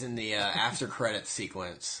is in the after credits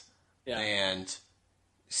sequence. Yeah. And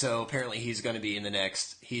so apparently he's going to be in the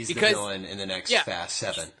next. He's the villain in the next Fast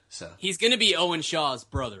 7. So he's going to be Owen Shaw's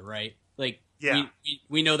brother, right? Like,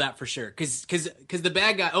 we know that for sure. Because the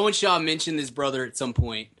bad guy Owen Shaw mentioned his brother at some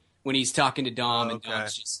point when he's talking to Dom, and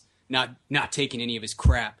Dom's just not taking any of his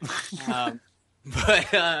crap.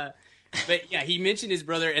 But yeah, he mentioned his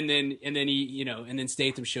brother, and then he and then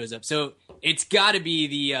Statham shows up. So it's got to be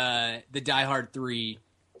the Die Hard 3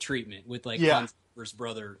 treatment with Hans Zimmer's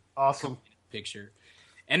brother. Awesome picture.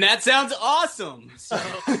 And that sounds awesome. So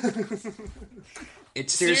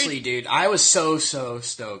It's seriously, dude. I was so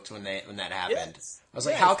stoked when that happened. Yes. I was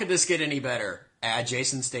like, how could this get any better? Add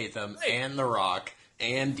Jason Statham and The Rock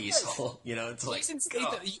and Diesel. You know, it's like Jason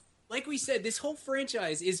Statham, like we said, this whole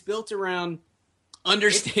franchise is built around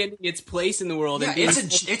understanding its place in the world. Yeah, and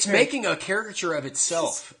it's making a caricature of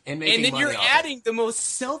itself and making then money you're off adding it. the most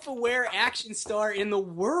self-aware action star in the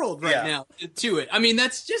world right now to it. I mean,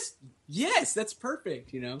 that's just that's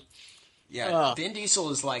perfect. You know. Yeah, Vin Diesel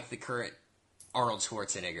is like the current Arnold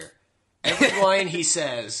Schwarzenegger. Every line he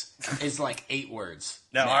says is like 8 words.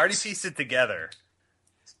 Now, max. I already pieced it together.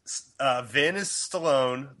 Vin is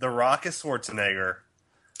Stallone. The Rock is Schwarzenegger.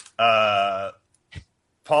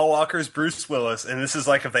 Paul Walker's Bruce Willis. And this is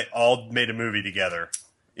like if they all made a movie together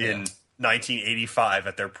in 1985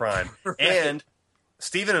 at their prime. Right. And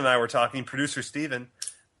Steven and I were talking, producer Steven,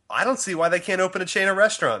 I don't see why they can't open a chain of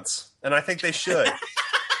restaurants. And I think they should.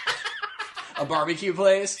 A barbecue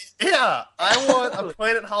place? Yeah, I want a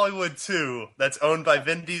Planet Hollywood 2 that's owned by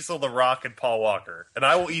Vin Diesel, The Rock, and Paul Walker. And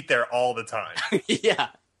I will eat there all the time. Yeah.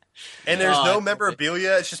 And there's no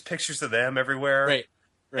memorabilia. It's just pictures of them everywhere. Right.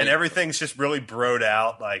 And everything's just really broed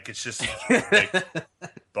out. Like, it's just like,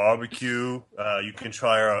 barbecue. You can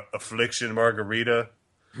try our Affliction Margarita.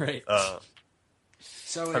 Right.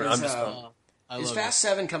 So is is Fast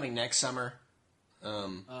 7 coming next summer?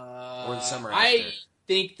 Or the summer after? I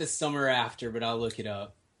think the summer after, but I'll look it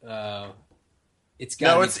up. It's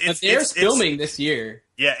got. No, they're filming this year.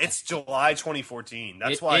 Yeah, it's July 2014.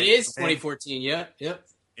 That's why it is 2014. Yep.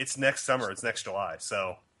 It's next summer. It's next July.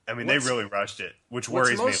 So I mean, they really rushed it, which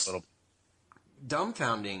worries me a little.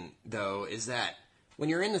 Dumbfounding though is that when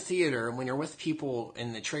you're in the theater and when you're with people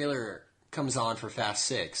and the trailer comes on for Fast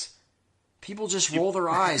 6, people just roll their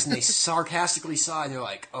eyes and they sarcastically sigh and they're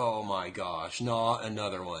like, "Oh my gosh, not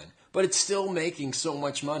another one." But it's still making so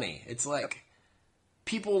much money. It's like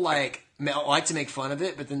people like to make fun of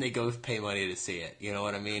it, but then they go pay money to see it. You know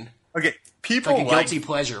what I mean? Okay, people it's like a guilty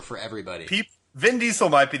pleasure for everybody. Vin Diesel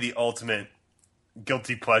might be the ultimate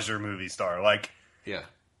guilty pleasure movie star. Like, yeah,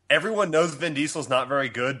 everyone knows Vin Diesel's not very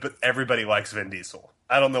good, but everybody likes Vin Diesel.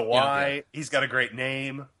 I don't know why. Yeah. He's got a great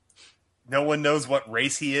name. No one knows what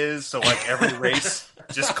race he is, so like every race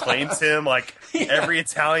just claims him. Like every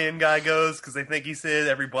Italian guy goes because they think he's it.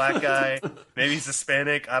 Every black guy, maybe he's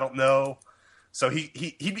Hispanic. I don't know. So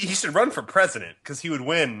he should run for president because he would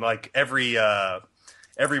win like every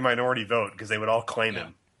minority vote because they would all claim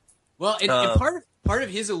him. Well, and part of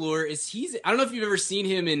his allure is I don't know if you've ever seen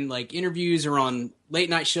him in like interviews or on late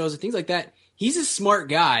night shows and things like that. He's a smart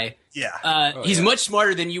guy. Yeah, he's much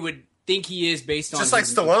smarter than you would think he is based on just like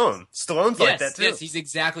Stallone. Stallone's like that too. Yes, he's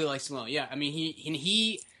exactly like Stallone. Yeah, I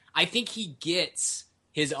mean I think he gets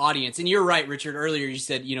his audience. And you're right, Richard. Earlier you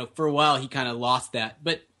said for a while he kind of lost that,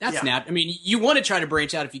 but that's not. I mean, you want to try to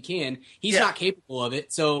branch out if you can. He's not capable of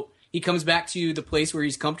it, so he comes back to the place where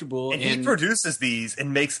he's comfortable. And he produces these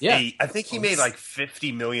and makes I think he made like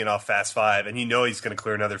 $50 million off Fast 5, and he's going to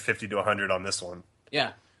clear another 50 to 100 on this one.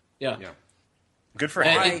 Yeah. Good for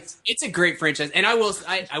him. It's a great franchise, and I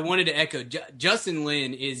wanted to echo Justin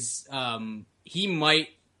Lin is he might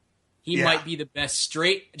be the best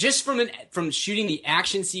straight just from shooting the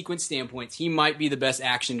action sequence standpoints. He might be the best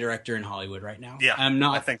action director in Hollywood right now. Yeah, I'm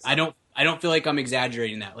not. I think so. I don't feel like I'm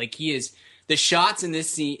exaggerating that. Like he is. The shots in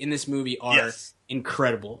this movie are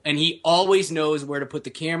incredible, and he always knows where to put the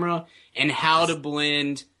camera and how to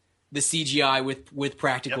blend the CGI with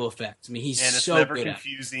practical effects. I mean, he's so good at it. And it's never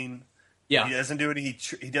confusing. Yeah, he doesn't do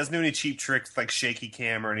any cheap tricks like shaky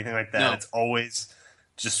cam or anything like that. No. It's always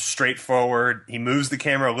just straightforward. He moves the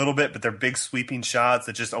camera a little bit, but they're big sweeping shots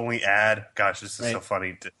that just only add. Gosh, this is so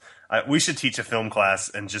funny. We should teach a film class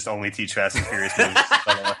and just only teach Fast and Furious movies.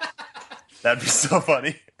 That'd be so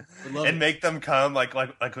funny. And make them come like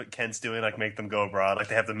what Kent's doing, like make them go abroad, like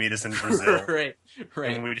they have to meet us in Brazil, right.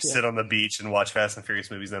 And we just sit on the beach and watch Fast and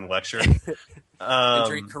Furious movies, and then lecture, and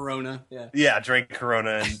drink Corona, drink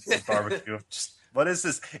Corona and barbecue. Just, what is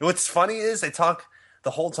this? What's funny is they talk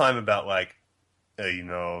the whole time about like, hey,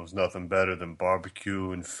 there's nothing better than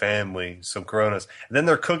barbecue and family, some Coronas, and then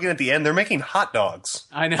they're cooking at the end. They're making hot dogs.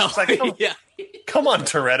 I know. It's like, come on,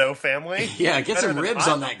 Toretto family. Yeah, get some ribs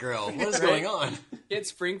on that grill. What is going on? Get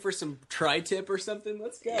Spring for some tri-tip or something.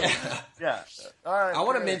 Let's go. Yeah. All right. I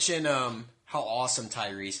want to mention how awesome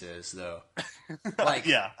Tyrese is, though. Like,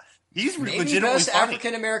 he's maybe the best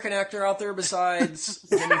African American actor out there besides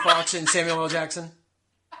Jamie Foxx and Samuel L. Jackson.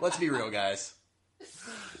 Let's be real, guys.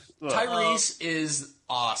 Tyrese is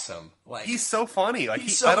awesome. Like, he's so funny. Like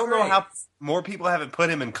I don't know how more people haven't put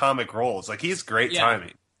him in comic roles. Like, he's great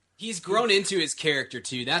timing. He's grown into his character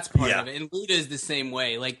too. That's part Yeah. of it. And Luda is the same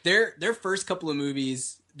way. Like their first couple of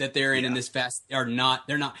movies that they're in this Fast are not.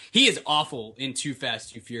 They're not. He is awful in Too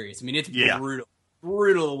Fast, Too Furious. I mean, it's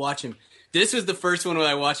brutal to watch him. This was the first one when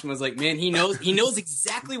I watched him. I was like, man, he knows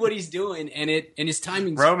exactly what he's doing, and his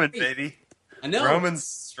timing's Roman, great. baby. I know. Roman's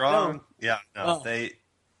strong. No. Yeah, no, Oh.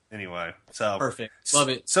 Anyway, so Perfect. Love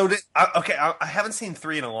it. So I haven't seen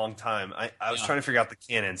 3 in a long time. I was trying to figure out the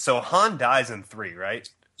canon. So Han dies in 3, right?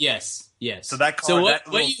 Yes. So that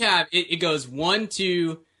what you have, it goes 1,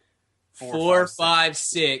 2, 4, 5,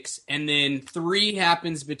 6, and then 3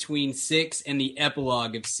 happens between 6 and the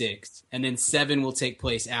epilogue of 6, and then 7 will take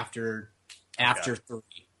place after 3.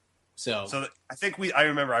 So I think I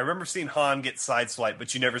remember seeing Han get sideswiped,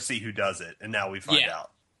 but you never see who does it, and now we find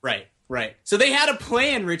out. Right. So they had a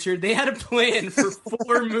plan, Richard. They had a plan for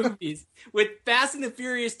 4 movies with Fast and the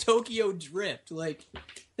Furious Tokyo Drift. Like,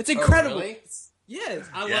 it's incredible. Oh, really? Yes.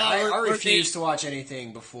 I refuse to watch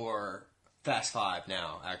anything before Fast 5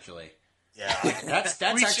 now, actually. Yeah. That's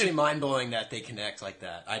actually mind-blowing that they connect like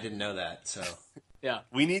that. I didn't know that, so. Yeah.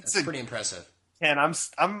 We need That's pretty impressive. And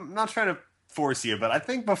I'm not trying to force you, but I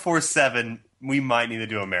think before 7, we might need to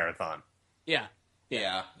do a marathon. Yeah.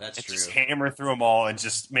 Yeah, that's true. Just hammer through them all and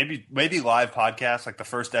just maybe live podcast, like the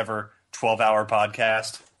first ever 12-hour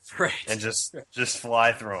podcast. Right. And just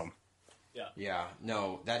fly through them. Yeah,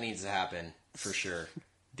 no, that needs to happen for sure.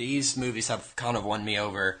 These movies have kind of won me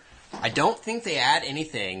over. I don't think they add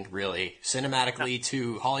anything really cinematically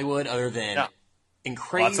to Hollywood other than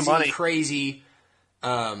Lots of money. crazy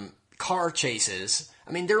car chases.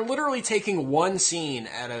 I mean, they're literally taking one scene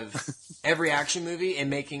out of every action movie and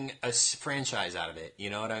making a franchise out of it. You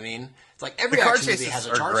know what I mean? It's like every car action movie chases has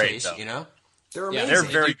a are car great, chase. though. You know, they're Yeah, amazing.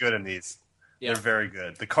 They're very good in these. Yeah. They're very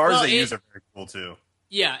good. The cars Well, they use are very cool too.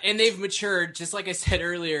 Yeah, and they've matured, just like I said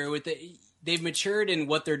earlier, they've matured in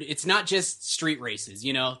what it's not just street races,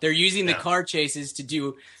 you know? They're using the car chases to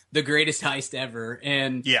do the greatest heist ever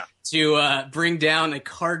and to bring down a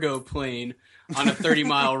cargo plane on a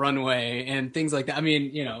 30-mile runway and things like that. I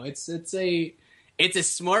mean, you know, it's a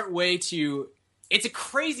smart way it's a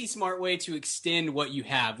crazy smart way to extend what you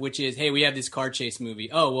have, which is, hey, we have this car chase movie.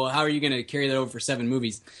 Oh, well, how are you going to carry that over for 7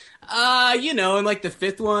 movies? You know, in like the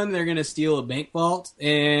 5th one, they're going to steal a bank vault,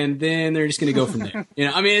 and then they're just going to go from there. You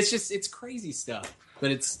know, I mean, it's crazy stuff,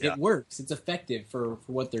 but it works. It's effective for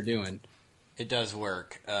what they're doing. It does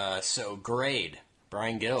work. So grade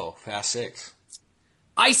Brian Gill, Fast 6.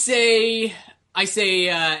 I say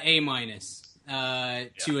A minus.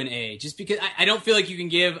 To an A, just because I don't feel like you can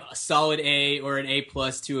give a solid A or an A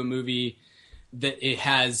plus to a movie that it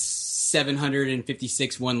has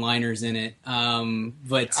 756 one-liners in it. Any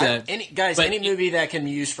movie that can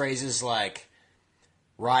use phrases like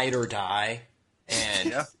ride or die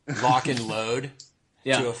and lock and load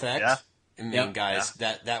to effect. Yeah. I mean, guys,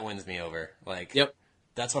 that wins me over. Like,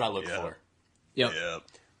 that's what I look for. Yep.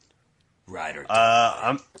 Ride or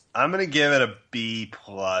die. I'm gonna give it a B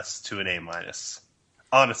plus to an A minus,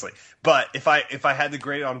 honestly. But if I had to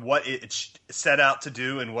grade on what it set out to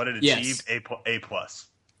do and what it achieved, A plus.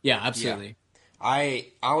 Yeah, absolutely. Yeah.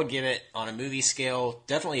 I would give it on a movie scale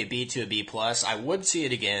definitely a B to a B plus. I would see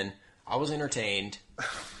it again. I was entertained.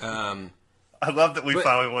 I love that we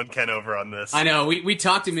finally won Ken over on this. I know we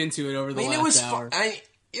talked him into it over the last hour.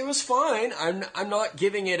 It was fine. I'm not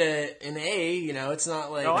giving it an A. You know, it's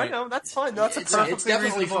not like. No, I know that's fine. That's it's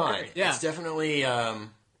definitely fine. Grade. Yeah. It's definitely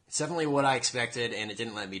what I expected, and it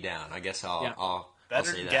didn't let me down. I guess I'll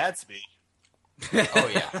better say than that. Gatsby. Oh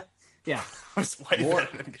yeah, yeah. It's way better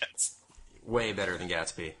than Gatsby. Way better than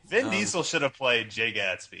Gatsby. Vin Diesel should have played Jay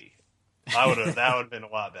Gatsby. That would have been a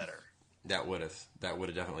lot better. That would have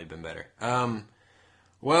definitely been better.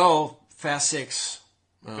 Well, Fast 6.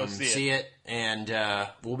 Go see it, and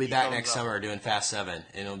we'll be back next summer doing Fast 7,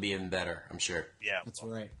 and it'll be even better, I'm sure. Yeah, that's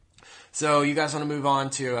right. So, you guys want to move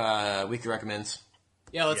on to Weekly Recommends?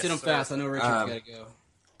 Yeah, let's hit them fast. I know Richard's got to go.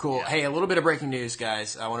 Cool. Yeah. Hey, a little bit of breaking news,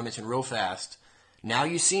 guys. I want to mention real fast. Now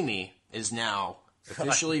You See Me is now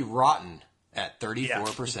officially rotten at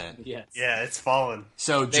 34%. Yes. Yeah, it's fallen.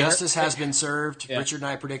 So, justice has been served. Yeah. Richard and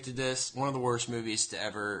I predicted this. One of the worst movies to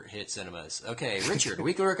ever hit cinemas. Okay, Richard,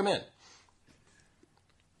 Weekly Recommend.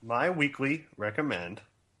 My weekly recommend.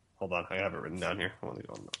 Hold on, I have it written down here. I want to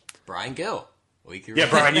go on. Brian Gill. Weekly recommend.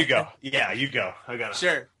 Brian, you go. Yeah, you go. I got it.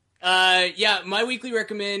 Sure. My weekly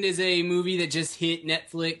recommend is a movie that just hit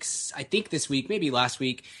Netflix, I think this week, maybe last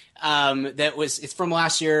week. It's from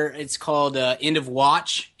last year. It's called End of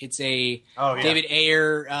Watch. It's a David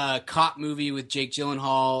Ayer cop movie with Jake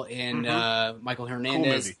Gyllenhaal and Michael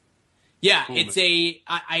Hernandez. Cool movie. Yeah, cool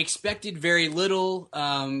I expected very little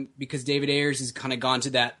because David Ayers has kind of gone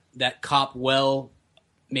to that that cop well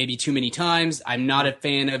maybe too many times. I'm not a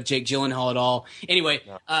fan of Jake Gyllenhaal at all. Anyway,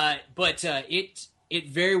 but it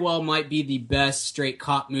very well might be the best straight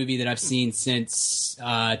cop movie that I've seen since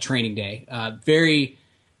Training Day. Very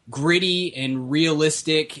gritty and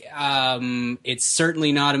realistic. It's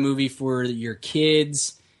certainly not a movie for your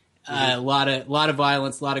kids. A lot of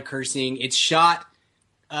violence, a lot of cursing. It's shot.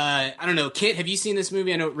 I don't know, Kit, have you seen this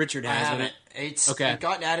movie? I know Richard has. I haven't. It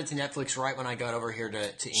got added to Netflix right when I got over here to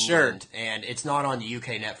England, sure. And it's not on the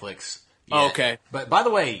UK Netflix yet. Oh, okay. But by the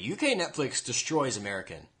way, UK Netflix destroys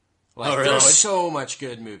American. Like, really? There's so much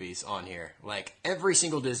good movies on here. Like, every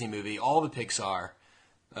single Disney movie, all the Pixar.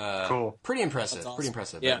 Cool. Pretty impressive. Awesome. Pretty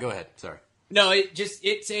impressive. Yeah. But go ahead. Sorry. No,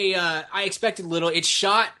 I expected little. It's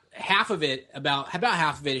shot, half of it, about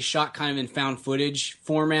half of it is shot kind of in found footage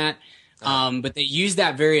format. But they use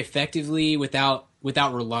that very effectively without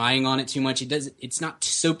relying on it too much. It's not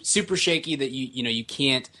so super shaky that you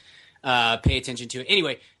can't pay attention to it.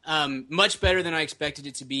 Anyway, much better than I expected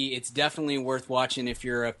it to be. It's definitely worth watching if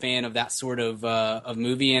you're a fan of that sort of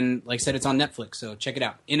movie. And like I said, it's on Netflix, so check it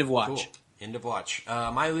out. End of watch. Cool. End of watch.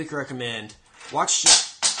 My week recommend. Watch.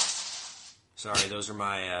 Sorry, those are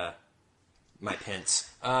my pins.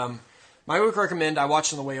 My week recommend, I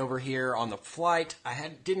watched on the way over here on the flight.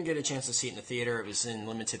 I didn't get a chance to see it in the theater. It was in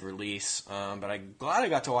limited release, but I'm glad I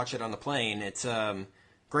got to watch it on the plane. It's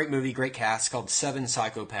great movie, great cast, called Seven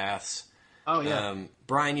Psychopaths. Oh, yeah.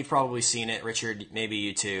 Brian, you've probably seen it. Richard, maybe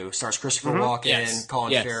you too. Stars Christopher Walken, yes.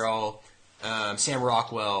 Colin yes. Farrell, Sam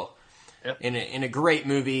Rockwell. Yep. In a great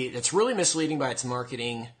movie that's really misleading by its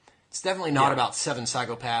marketing. It's definitely not about seven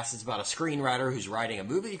psychopaths. It's about a screenwriter who's writing a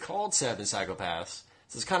movie called Seven Psychopaths.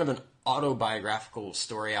 So it's kind of an autobiographical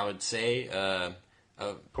story, I would say, from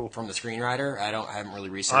the screenwriter. I haven't really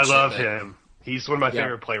researched it. I love him. He's one of my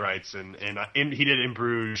favorite playwrights, and he did In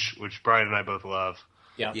Bruges, which Brian and I both love.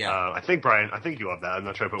 Yeah. I think you love that. I'm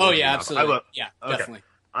not sure. Oh yeah, absolutely. Definitely.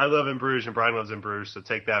 I love In Bruges, and Brian loves In Bruges, so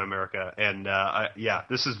take that, America. And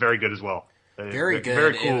this is very good as well. Very good.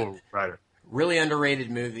 Very cool writer. Really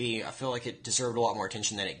underrated movie. I feel like it deserved a lot more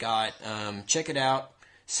attention than it got. Check it out.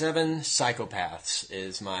 Seven Psychopaths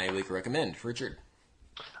is my week recommend. Richard?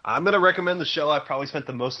 I'm going to recommend the show I've probably spent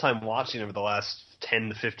the most time watching over the last 10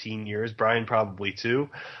 to 15 years. Brian probably too.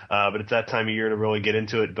 But it's that time of year to really get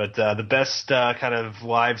into it. But the best kind of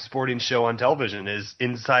live sporting show on television is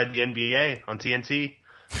Inside the NBA on TNT.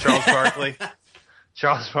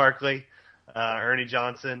 Charles Barkley, Ernie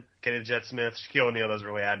Johnson, Kenny the Jet Smith. Shaquille O'Neal doesn't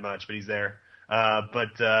really add much, but he's there.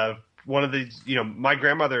 But one of the, my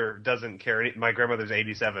grandmother doesn't care. My grandmother's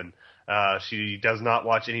 87. She does not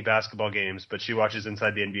watch any basketball games, but she watches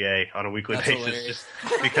Inside the NBA on a weekly basis hilarious.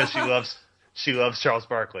 just because she loves Charles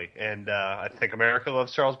Barkley. And I think America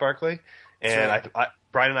loves Charles Barkley. And Right.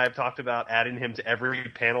 Brian and I have talked about adding him to every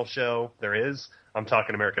panel show there is. I'm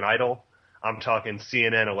talking American Idol. I'm talking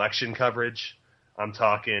CNN election coverage. I'm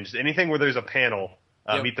talking just anything where there's a panel.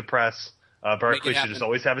 Meet the Press. Barkley should just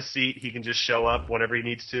always have a seat. He can just show up whenever he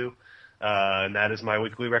needs to. And that is my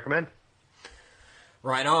weekly recommend.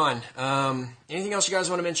 Right on. Anything else you guys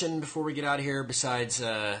want to mention before we get out of here besides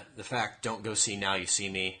the fact don't go see Now You See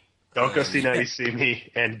Me? Don't go see Now You See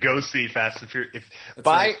Me, and go see Fast and Furious.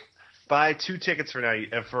 Buy 2 tickets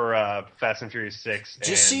for Fast and Furious 6.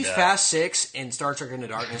 Just see Fast 6 and Star Trek Into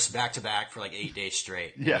Darkness back to back for like 8 days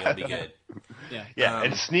straight. Yeah. You'll be good. Yeah,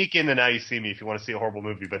 and sneak into Now You See Me if you want to see a horrible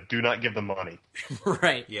movie, but do not give them money.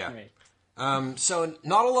 Right. Yeah. Right. So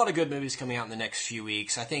not a lot of good movies coming out in the next few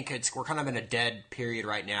weeks. I think we're kind of in a dead period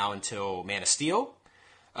right now until Man of Steel.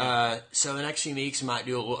 So the next few weeks we might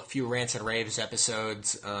do a few Rants and Raves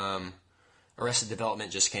episodes. Arrested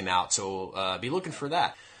Development just came out, so we'll be looking for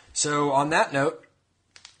that. So on that note,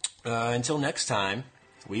 until next time,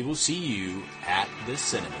 we will see you at the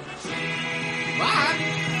cinema.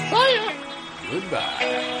 Bye. Bye.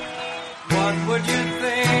 Goodbye. What would you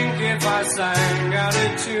think if I sang out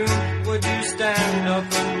a tune? Would you stand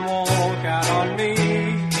up and walk out on me?